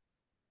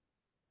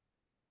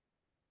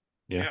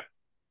 Yeah.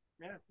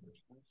 Yeah.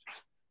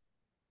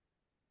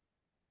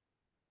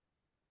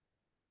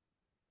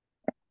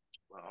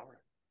 Well, all right.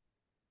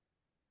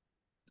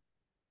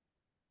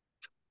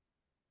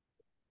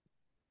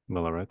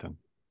 Well, all right then.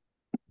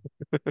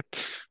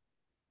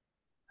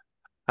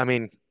 I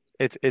mean,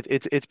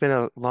 it's been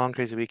a long,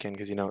 crazy weekend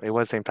because it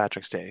was St.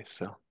 Patrick's Day,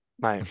 so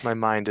my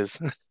mind is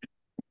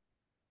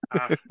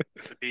To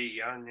be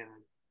young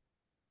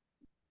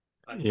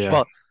and Yeah.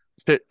 well.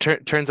 It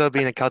turns out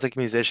being a Celtic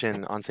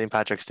musician on St.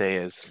 Patrick's Day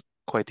is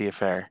quite the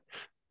affair.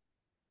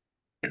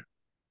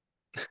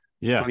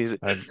 Yeah. Music,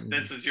 this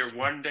is your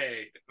one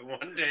day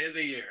of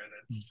the year.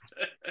 That's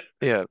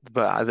yeah,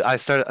 but I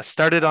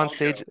started on I'll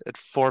stage go. at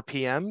 4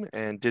 p.m.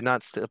 and did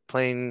not stop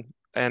playing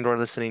and or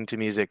listening to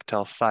music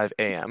till 5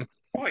 a.m.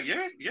 Boy,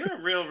 you're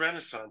a real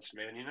Renaissance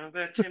man. You know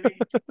that, Timmy?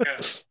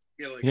 Yeah,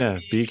 you're like Yeah,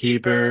 a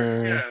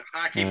beekeeper, yeah,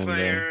 hockey and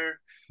player,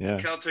 yeah.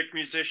 Celtic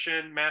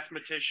musician,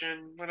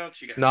 mathematician. What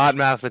else you got? Not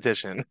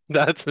mathematician.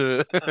 That's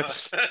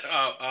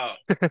oh.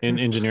 In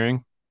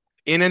engineering.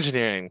 in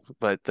engineering,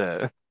 but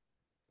the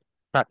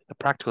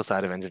practical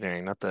side of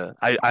engineering, not the.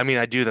 I mean,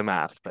 I do the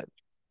math, but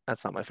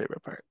that's not my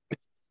favorite part.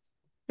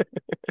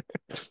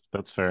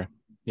 That's fair.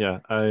 Yeah,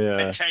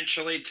 I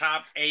Potentially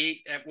top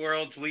 8 at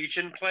World's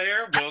Legion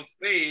player. We'll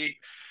see.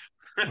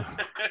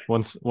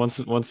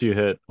 once you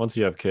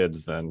have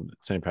kids, then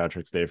St.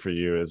 Patrick's Day for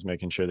you is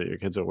making sure that your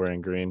kids are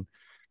wearing green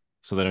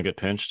so they don't get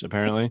pinched,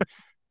 apparently.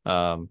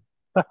 And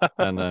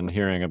then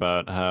hearing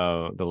about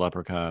how the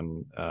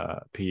leprechaun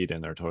peed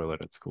in their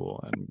toilet at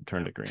school and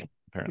turned it green,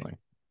 apparently.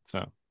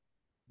 So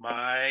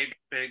my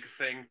big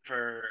thing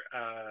for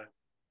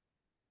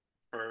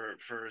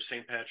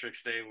St.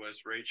 Patrick's Day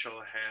was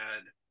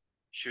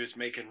she was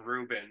making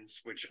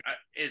Rubens, which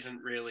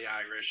isn't really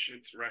Irish,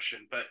 it's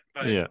Russian, but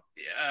yeah,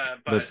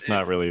 but that's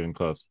not really even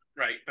close,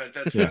 right? But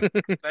that's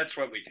that's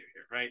what we do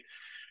here, right?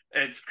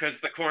 It's because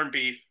the corned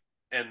beef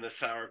and the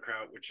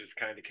sauerkraut, which is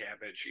kind of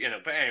cabbage,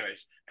 But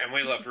anyways, and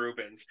we love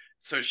Rubens,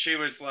 so she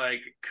was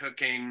like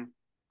cooking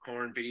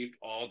corned beef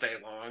all day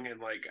long, and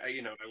like I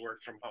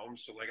work from home,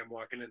 so like I'm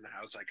walking in the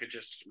house, I could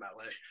just smell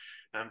it.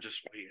 I'm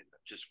just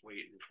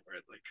waiting for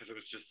it, like because it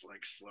was just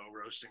like slow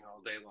roasting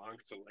all day long.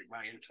 So like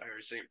my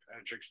entire St.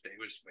 Patrick's Day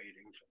was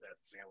waiting for that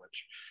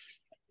sandwich.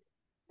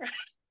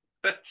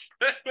 that's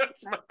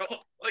my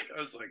whole, like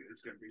I was like,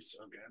 it's gonna be so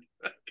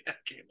good. I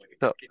can't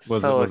wait.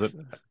 Was it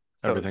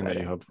so everything that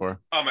exciting. you hoped for?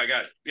 Oh my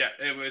god, yeah,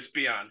 it was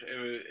beyond.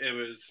 It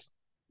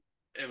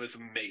was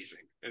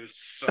amazing. It was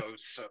so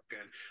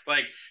good.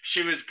 Like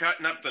she was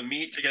cutting up the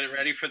meat to get it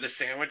ready for the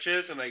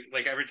sandwiches, and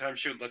like every time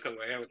she would look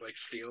away, I would like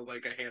steal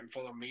like a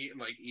handful of meat and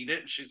like eat it.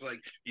 And she's like,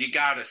 "You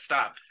gotta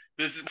stop.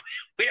 this is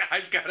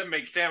I've got to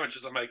make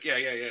sandwiches. I'm like, yeah.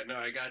 No,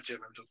 I got you.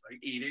 And I'm just like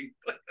eating.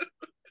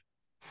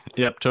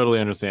 Yep, totally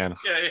understand.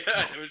 Yeah.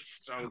 It was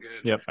so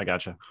good. Yep, I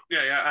gotcha.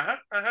 Yeah.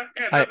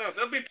 Yeah, no,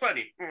 there'll be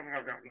plenty.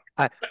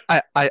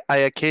 I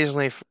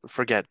occasionally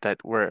forget that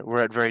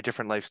we're at very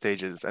different life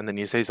stages, and then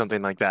you say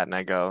something like that, and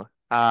I go,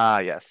 ah,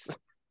 yes.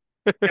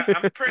 Yeah,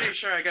 I'm pretty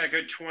sure I got a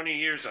good 20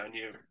 years on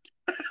you.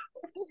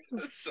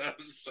 So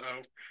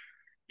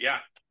yeah,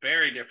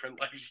 very different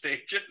life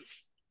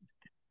stages.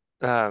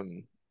 Yeah,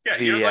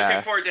 you're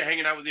looking forward to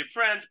hanging out with your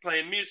friends,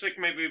 playing music,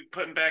 maybe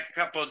putting back a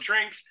couple of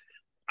drinks.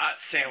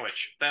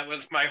 Sandwich. That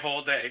was my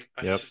whole day.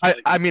 Yep.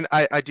 I mean,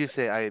 I do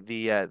say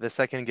the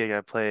second gig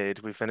I played,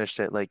 we finished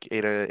at like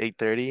 8 or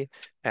 8:30,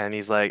 and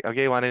he's like,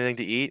 "Okay, want anything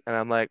to eat?" And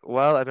I'm like,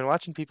 "Well, I've been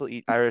watching people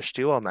eat Irish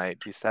stew all night.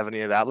 Do you have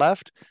any of that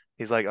left?"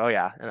 He's like, "Oh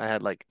yeah," and I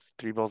had like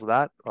 3 bowls of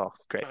that. Oh,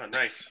 great. Oh,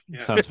 nice.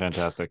 Yeah. Sounds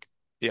fantastic.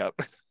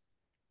 Yep.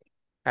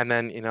 And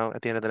then,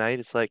 at the end of the night,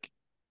 it's like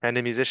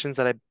random musicians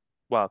that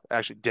well,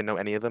 actually didn't know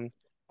any of them.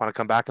 Want to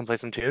come back and play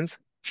some tunes?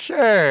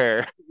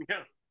 Sure.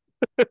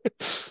 Yeah.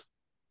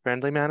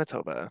 Friendly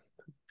Manitoba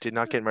did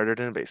not get murdered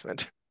in a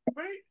basement.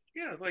 Right?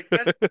 Yeah, like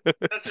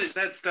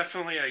that's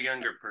definitely a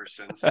younger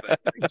person's thing.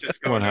 Like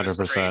just going 100%.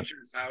 To a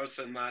stranger's house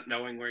and not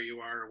knowing where you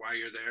are or why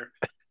you're there.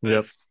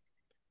 Yep.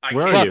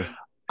 Where are you?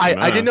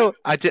 I didn't know.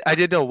 I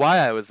didn't know why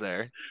I was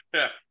there.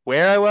 Yeah.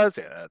 Where I was?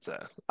 Yeah, that's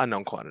a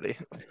unknown quantity.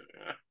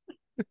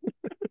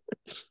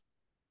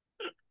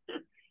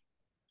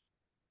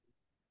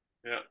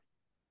 Yeah.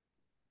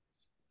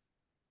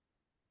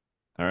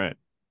 All right.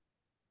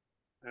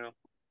 Well,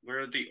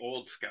 we're the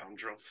old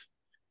scoundrels.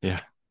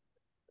 Yeah.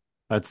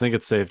 I think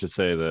it's safe to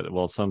say that,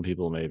 well, some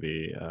people may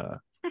be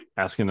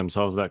asking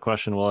themselves that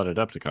question while at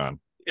Adepticon,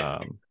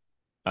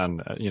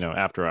 and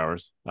after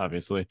hours,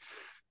 obviously.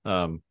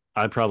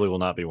 I probably will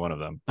not be one of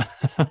them.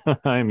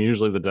 I am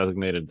usually the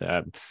designated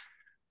dad,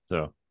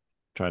 so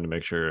trying to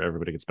make sure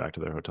everybody gets back to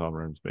their hotel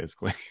rooms,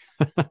 basically.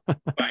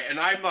 Right, and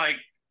I'm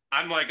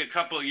like a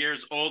couple of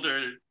years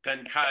older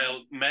than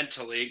Kyle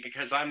mentally,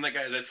 because I'm the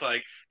guy that's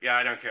like, yeah,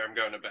 I don't care, I'm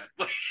going to bed.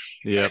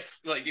 Yep.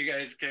 Like you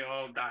guys can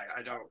all die.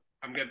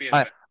 I'm gonna be in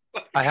bed.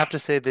 I have to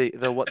say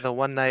the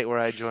one night where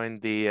I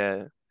joined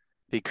the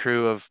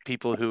crew of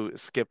people who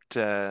skipped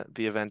the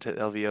event at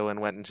LVO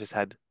and went and just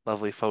had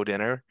lovely faux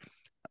dinner.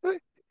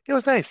 It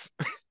was nice.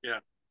 Yeah.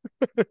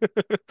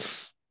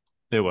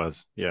 It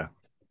was, yeah.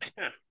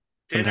 Yeah.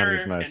 Sometimes Dinner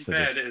it's nice in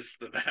bed is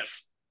the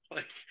best.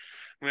 Like,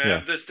 I'm gonna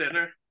have this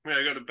dinner. I'm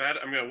gonna go to bed.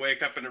 I'm gonna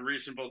wake up in a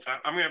reasonable time.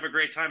 I'm gonna have a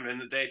great time in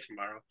the day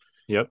tomorrow.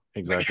 Yep,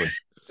 exactly.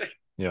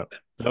 Yep,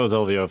 that was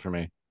LVO for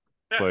me.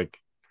 It's like,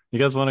 you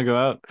guys want to go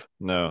out?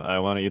 No, I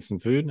want to eat some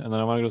food, and then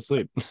I want to go to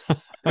sleep.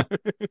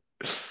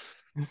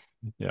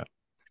 Yeah.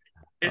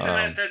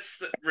 Isn't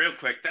real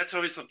quick? That's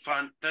always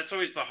that's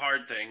always the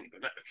hard thing,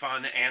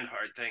 fun and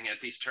hard thing at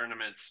these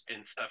tournaments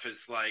and stuff,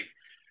 is like,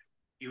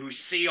 you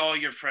see all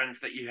your friends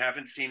that you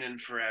haven't seen in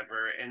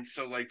forever. And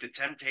so like the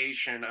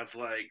temptation of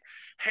like,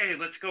 hey,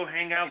 let's go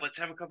hang out. Let's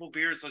have a couple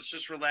beers. Let's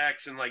just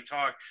relax and like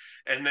talk.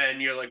 And then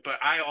you're like, but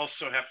I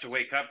also have to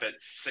wake up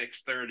at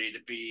 6:30 to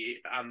be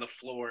on the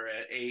floor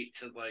at 8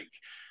 to like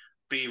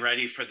be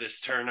ready for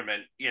this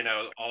tournament,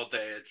 all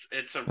day.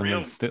 It's a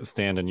real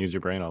stand and use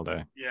your brain all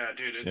day. Yeah,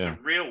 dude, it's a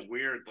real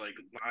weird like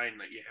line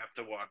that you have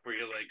to walk, where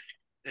you're like,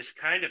 this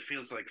kind of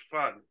feels like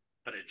fun,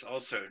 but it's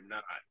also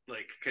not,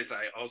 like, because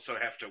I also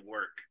have to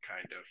work,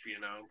 kind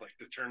of, like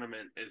the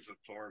tournament is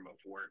a form of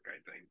work, I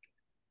think.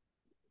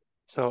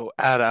 So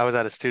I was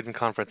at a student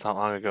conference not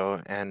long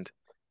ago, and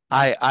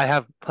I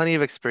have plenty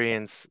of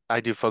experience.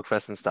 I do folk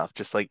fest and stuff,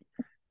 just like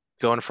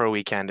going for a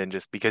weekend, and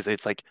just because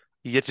it's like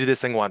you get to do this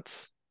thing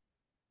once,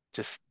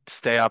 just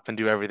stay up and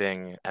do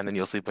everything, and then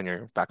you'll sleep when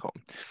you're back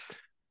home.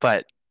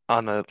 But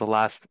on the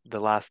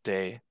last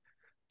day,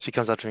 she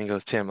comes up to me and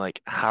goes, "Tim,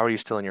 like, how are you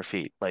still on your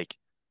feet? Like,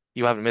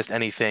 you haven't missed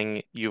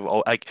anything. You've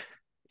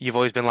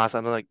always been last."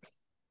 I'm like,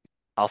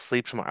 "I'll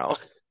sleep tomorrow."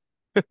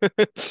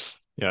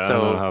 Yeah, I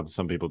don't know how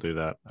some people do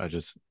that.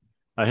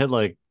 I hit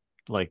like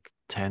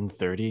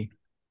 10:30,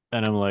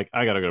 and I'm like,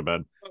 I gotta go to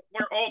bed.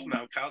 We're old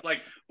now, Kyle.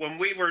 Like when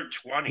we were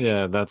 20.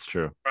 Yeah, that's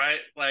true. Right?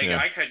 Like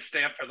I could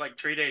stay up for like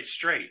 3 days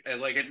straight,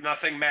 and like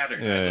nothing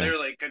mattered. I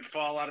literally could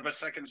fall out of a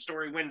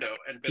second-story window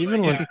and be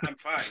like, yeah, I'm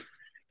fine.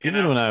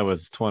 Even when I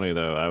was 20,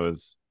 though, I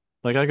was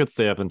like, I could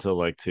stay up until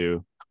like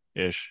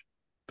 2-ish,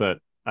 but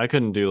I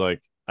could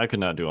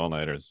not do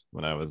all-nighters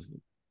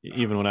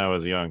even when I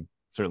was young.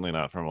 Certainly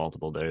not for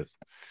multiple days.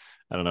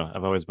 I don't know.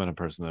 I've always been a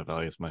person that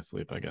values my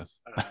sleep, I guess.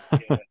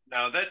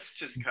 No, that's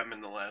just come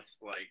in the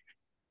last,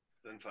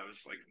 since I was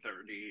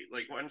 30.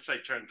 Like once I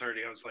turned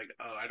 30, I was like,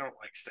 oh, I don't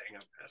like staying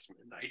up past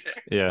midnight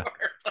anymore.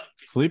 Yeah.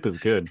 Sleep is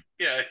good.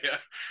 Yeah.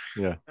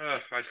 Yeah.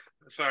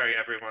 Sorry,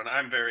 everyone.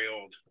 I'm very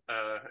old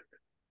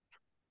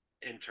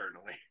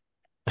internally.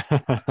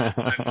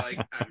 I'm like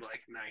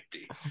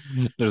 90.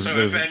 So if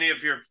there's any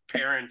of your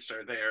parents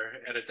are there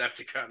at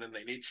Adepticon and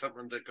they need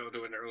someone to go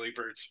to an early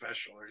bird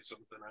special or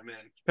something, I'm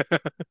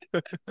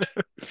in.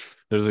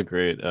 there's a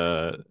great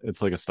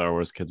it's like a Star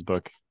Wars kids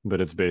book,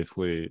 but it's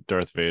basically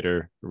Darth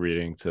Vader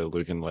reading to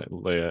Luke and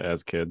Leia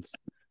as kids.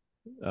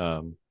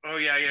 Oh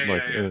yeah, yeah,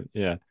 Like yeah, yeah.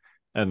 yeah,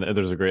 and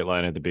there's a great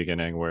line at the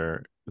beginning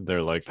where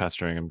they're like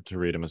pestering him to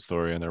read him a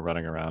story, and they're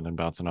running around and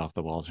bouncing off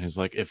the walls, and he's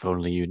like, "If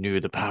only you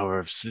knew the power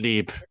of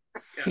sleep."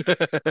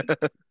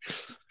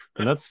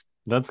 And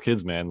that's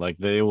kids, man. Like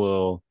they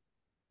will.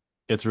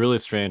 It's really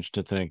strange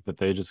to think that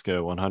they just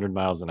go 100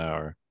 miles an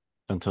hour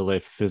until they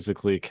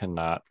physically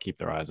cannot keep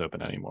their eyes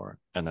open anymore,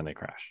 and then they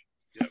crash.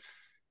 Yep.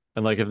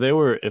 And like if they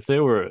were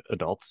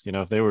adults,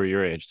 if they were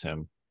your age,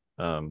 Tim,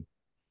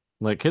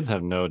 like kids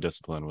have no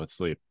discipline with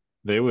sleep.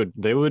 They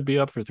would be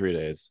up for 3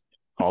 days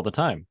all the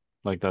time.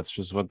 Like that's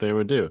just what they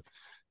would do.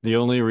 The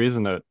only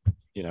reason that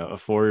a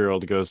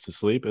 4-year-old goes to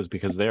sleep is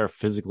because they are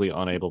physically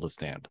unable to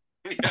stand.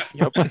 Yeah.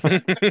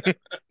 Yep.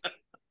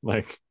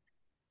 Like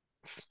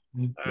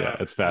yeah,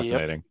 it's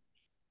fascinating.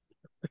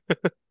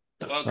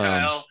 Well,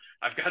 Kyle,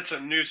 I've got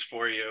some news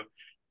for you.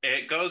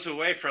 It goes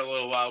away for a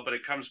little while, but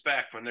it comes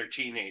back when they're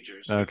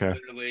teenagers. Okay.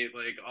 Literally,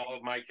 like all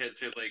of my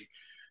kids are like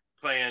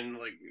playing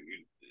like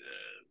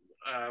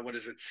what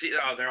is it?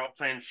 They're all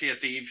playing Sea of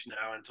Thieves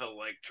now until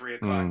like 3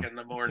 o'clock in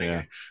the morning.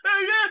 Yeah.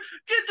 Oh yeah,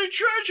 get the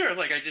treasure!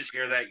 Like I just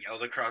hear that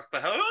yelled across the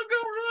house. Oh,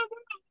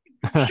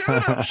 go,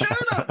 shut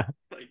up!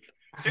 Like,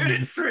 dude,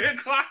 it's 3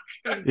 o'clock.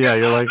 Yeah,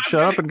 you're like,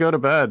 shut up and go to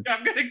bed.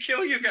 I'm gonna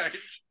kill you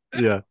guys.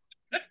 Yeah.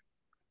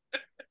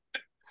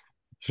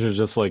 Should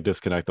just like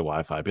disconnect the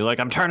Wi-Fi. Be like,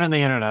 I'm turning the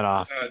internet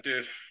off.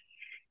 Dude,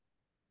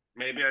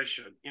 maybe I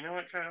should. You know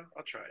what, Kyle?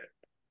 I'll try it.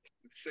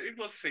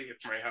 We'll see if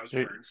my house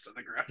burns to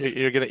the ground.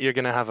 You're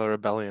gonna have a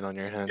rebellion on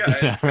your hands.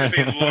 Yeah, it's gonna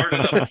be Lord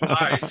of the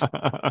Flies.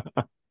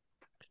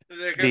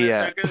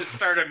 They're gonna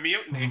start a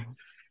mutiny.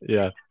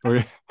 Yeah,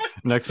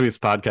 next week's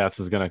podcast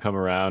is gonna come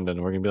around,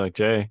 and we're gonna be like,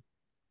 Jay,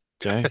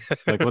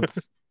 like,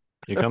 what's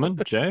you coming,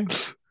 Jay?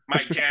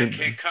 My dad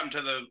can't come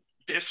to the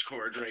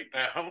Discord right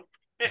now.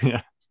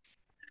 Yeah,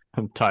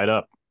 I'm tied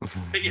up.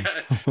 Yeah,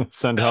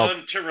 send tell help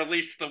him to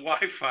release the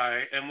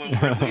Wi-Fi, and we'll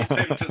release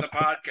him to the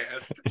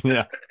podcast.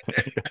 Yeah.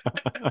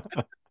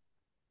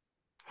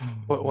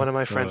 One of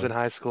my friends in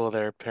high school,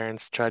 their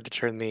parents tried to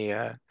turn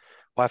the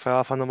Wi-Fi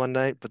off on them one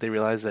night, but they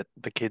realized that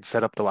the kids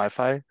set up the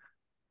Wi-Fi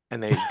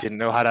and they didn't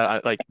know how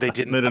to they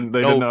didn't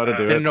know how to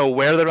do it. Didn't know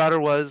where the router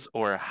was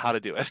or how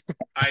to do it.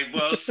 I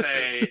will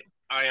say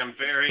I am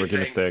very Rookie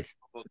thankful mistake.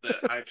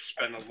 that I've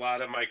spent a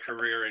lot of my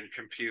career in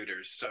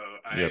computers, so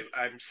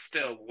I'm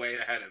still way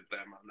ahead of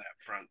them on that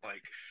front.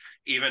 Like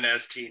even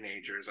as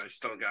teenagers, I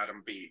still got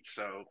them beat.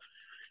 So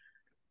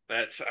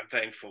I'm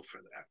thankful for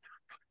that.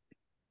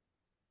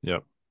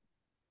 Yep.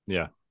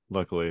 Yeah.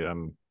 Luckily,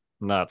 I'm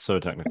not so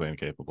technically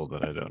incapable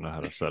that I don't know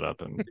how to set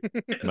up and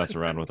mess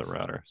around with a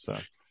router. So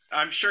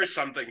I'm sure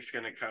something's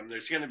going to come.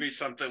 There's going to be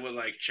something with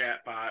like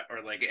chatbot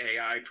or like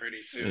AI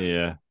pretty soon.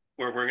 Yeah.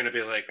 Where we're going to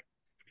be like,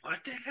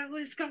 what the hell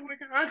is going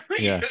on?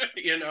 Yeah.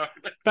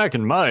 Back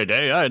in my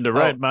day, I had to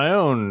write my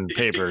own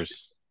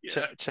papers.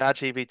 Yeah.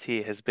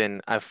 ChatGPT has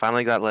been, I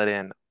finally got let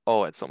in.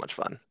 Oh, it's so much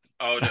fun.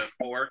 Oh, the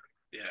 4?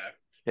 Yeah.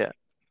 Yeah.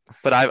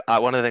 But I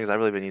one of the things I've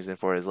really been using it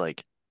for is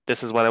like,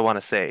 this is what I want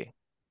to say.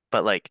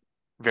 But like,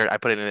 I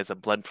put it in as a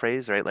blood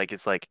phrase, right? Like,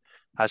 it's like,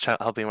 I was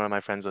helping one of my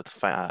friends with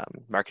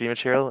marketing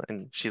material,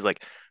 and she's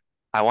like,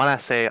 I want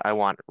to say I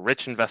want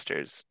rich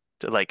investors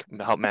to like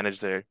help manage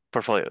their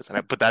portfolios. And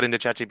I put that into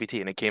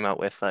ChatGPT and it came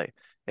out with like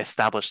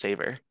established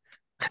saver.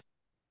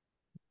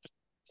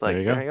 It's like,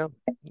 there you go.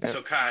 Yeah.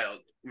 So Kyle,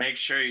 make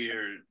sure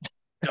you're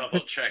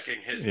double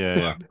checking his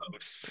blog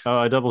posts. Oh,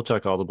 I double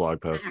check all the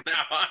blog posts.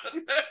 Now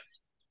on.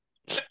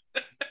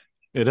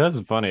 It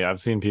is funny. I've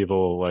seen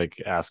people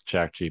like ask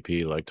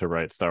ChatGPT like to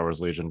write Star Wars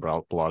Legion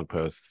blog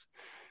posts.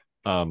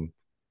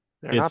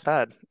 They're not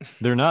bad.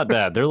 They're not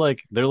bad. They're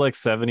like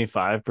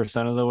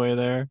 75% of the way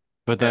there.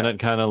 But then it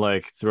kind of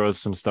like throws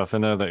some stuff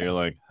in there that you're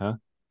like, huh?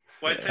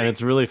 And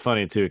it's really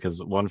funny too,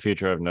 because one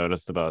feature I've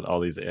noticed about all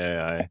these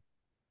AI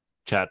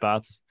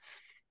chatbots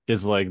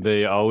is like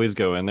they always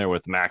go in there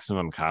with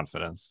maximum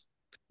confidence.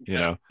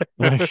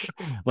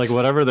 Like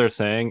whatever they're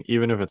saying,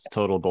 even if it's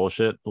total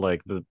bullshit,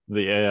 like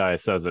the AI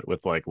says it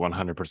with like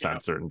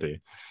 100%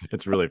 certainty.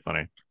 It's really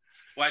funny.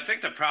 Well, I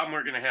think the problem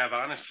we're going to have,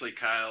 honestly,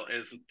 Kyle,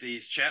 is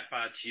these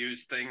chatbots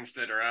use things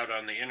that are out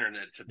on the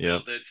internet to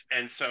build it.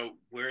 And so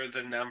we're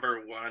the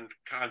 #1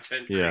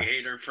 content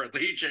creator for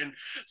Legion.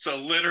 So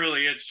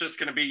literally, it's just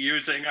going to be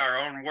using our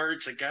own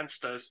words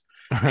against us.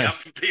 Right.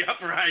 The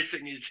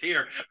uprising is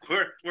here.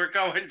 We're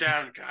going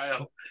down,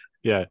 Kyle.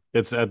 Yeah,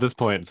 it's at this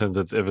point, since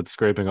if it's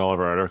scraping all of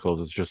our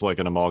articles, it's just like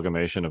an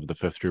amalgamation of the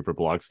 5th Trooper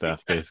blog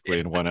staff, basically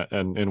in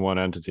one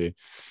entity.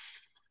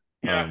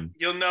 Yeah,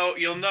 you'll know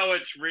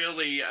it's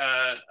really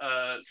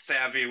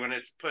savvy when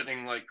it's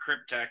putting like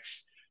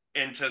cryptex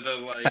into the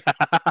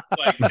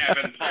like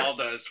Evan Paul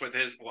does with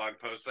his blog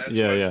post. That's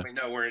when we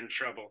know we're in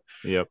trouble.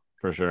 Yep,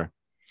 for sure.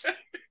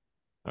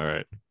 All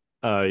right.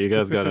 You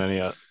guys got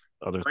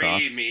other Free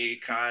thoughts? me,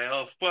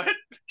 Kyle. What?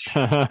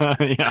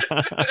 Yeah.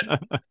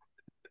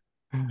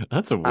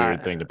 That's a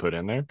weird thing to put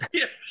in there.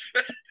 Yeah.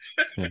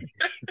 Yeah.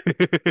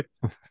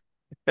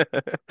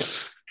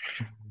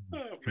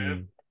 Oh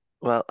man.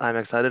 Well, I'm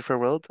excited for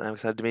Worlds. I'm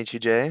excited to meet you,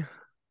 Jay.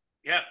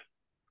 Yeah.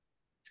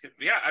 It's good.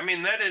 Yeah, I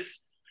mean that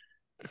is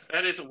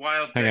a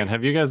wild Hang thing. on,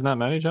 have you guys not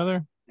met each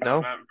other? No,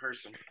 No. not in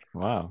person.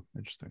 Wow,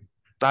 interesting.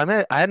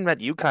 I hadn't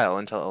met you, Kyle,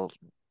 until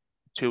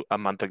a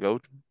month ago.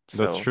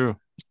 That's So true.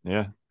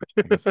 Yeah,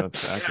 I guess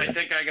that's Yeah, I accurate.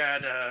 think I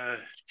got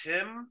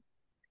Tim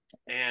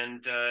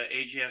and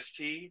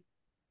AGST,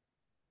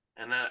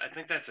 and I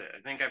think that's it.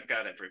 I think I've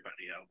got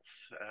everybody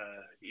else.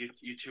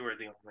 You two are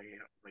the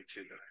only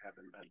two that I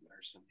haven't met in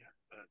person yet.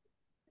 But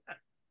yeah,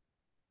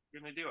 we're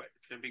gonna do it.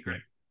 It's gonna be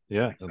great.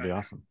 Yeah, it'll be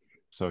awesome.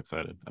 So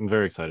excited. I'm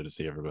very excited to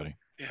see everybody.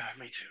 Yeah,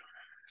 me too.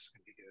 It's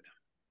gonna be good.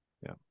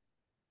 Yeah.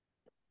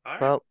 All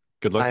right. well,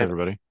 Good luck to I've-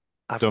 everybody.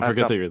 I've Don't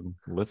forget got, that your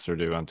lists are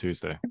due on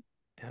Tuesday.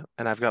 yeah,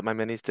 and I've got my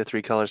minis to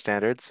 3-color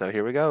standard. So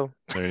here we go.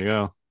 There you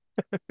go.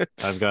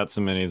 I've got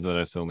some minis that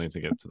I still need to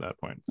get to that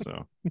point.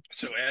 So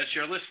as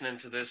you're listening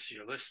to this,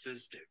 your list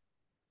is due.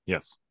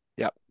 yes.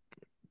 Yep.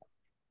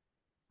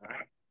 All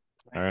right.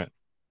 All right.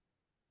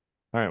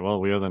 All right.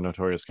 Well, we are the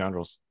Notorious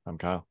Scoundrels. I'm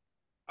Kyle.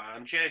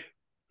 I'm Jay.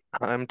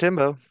 I'm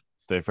Timbo.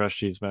 Stay fresh,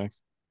 cheese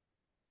bags.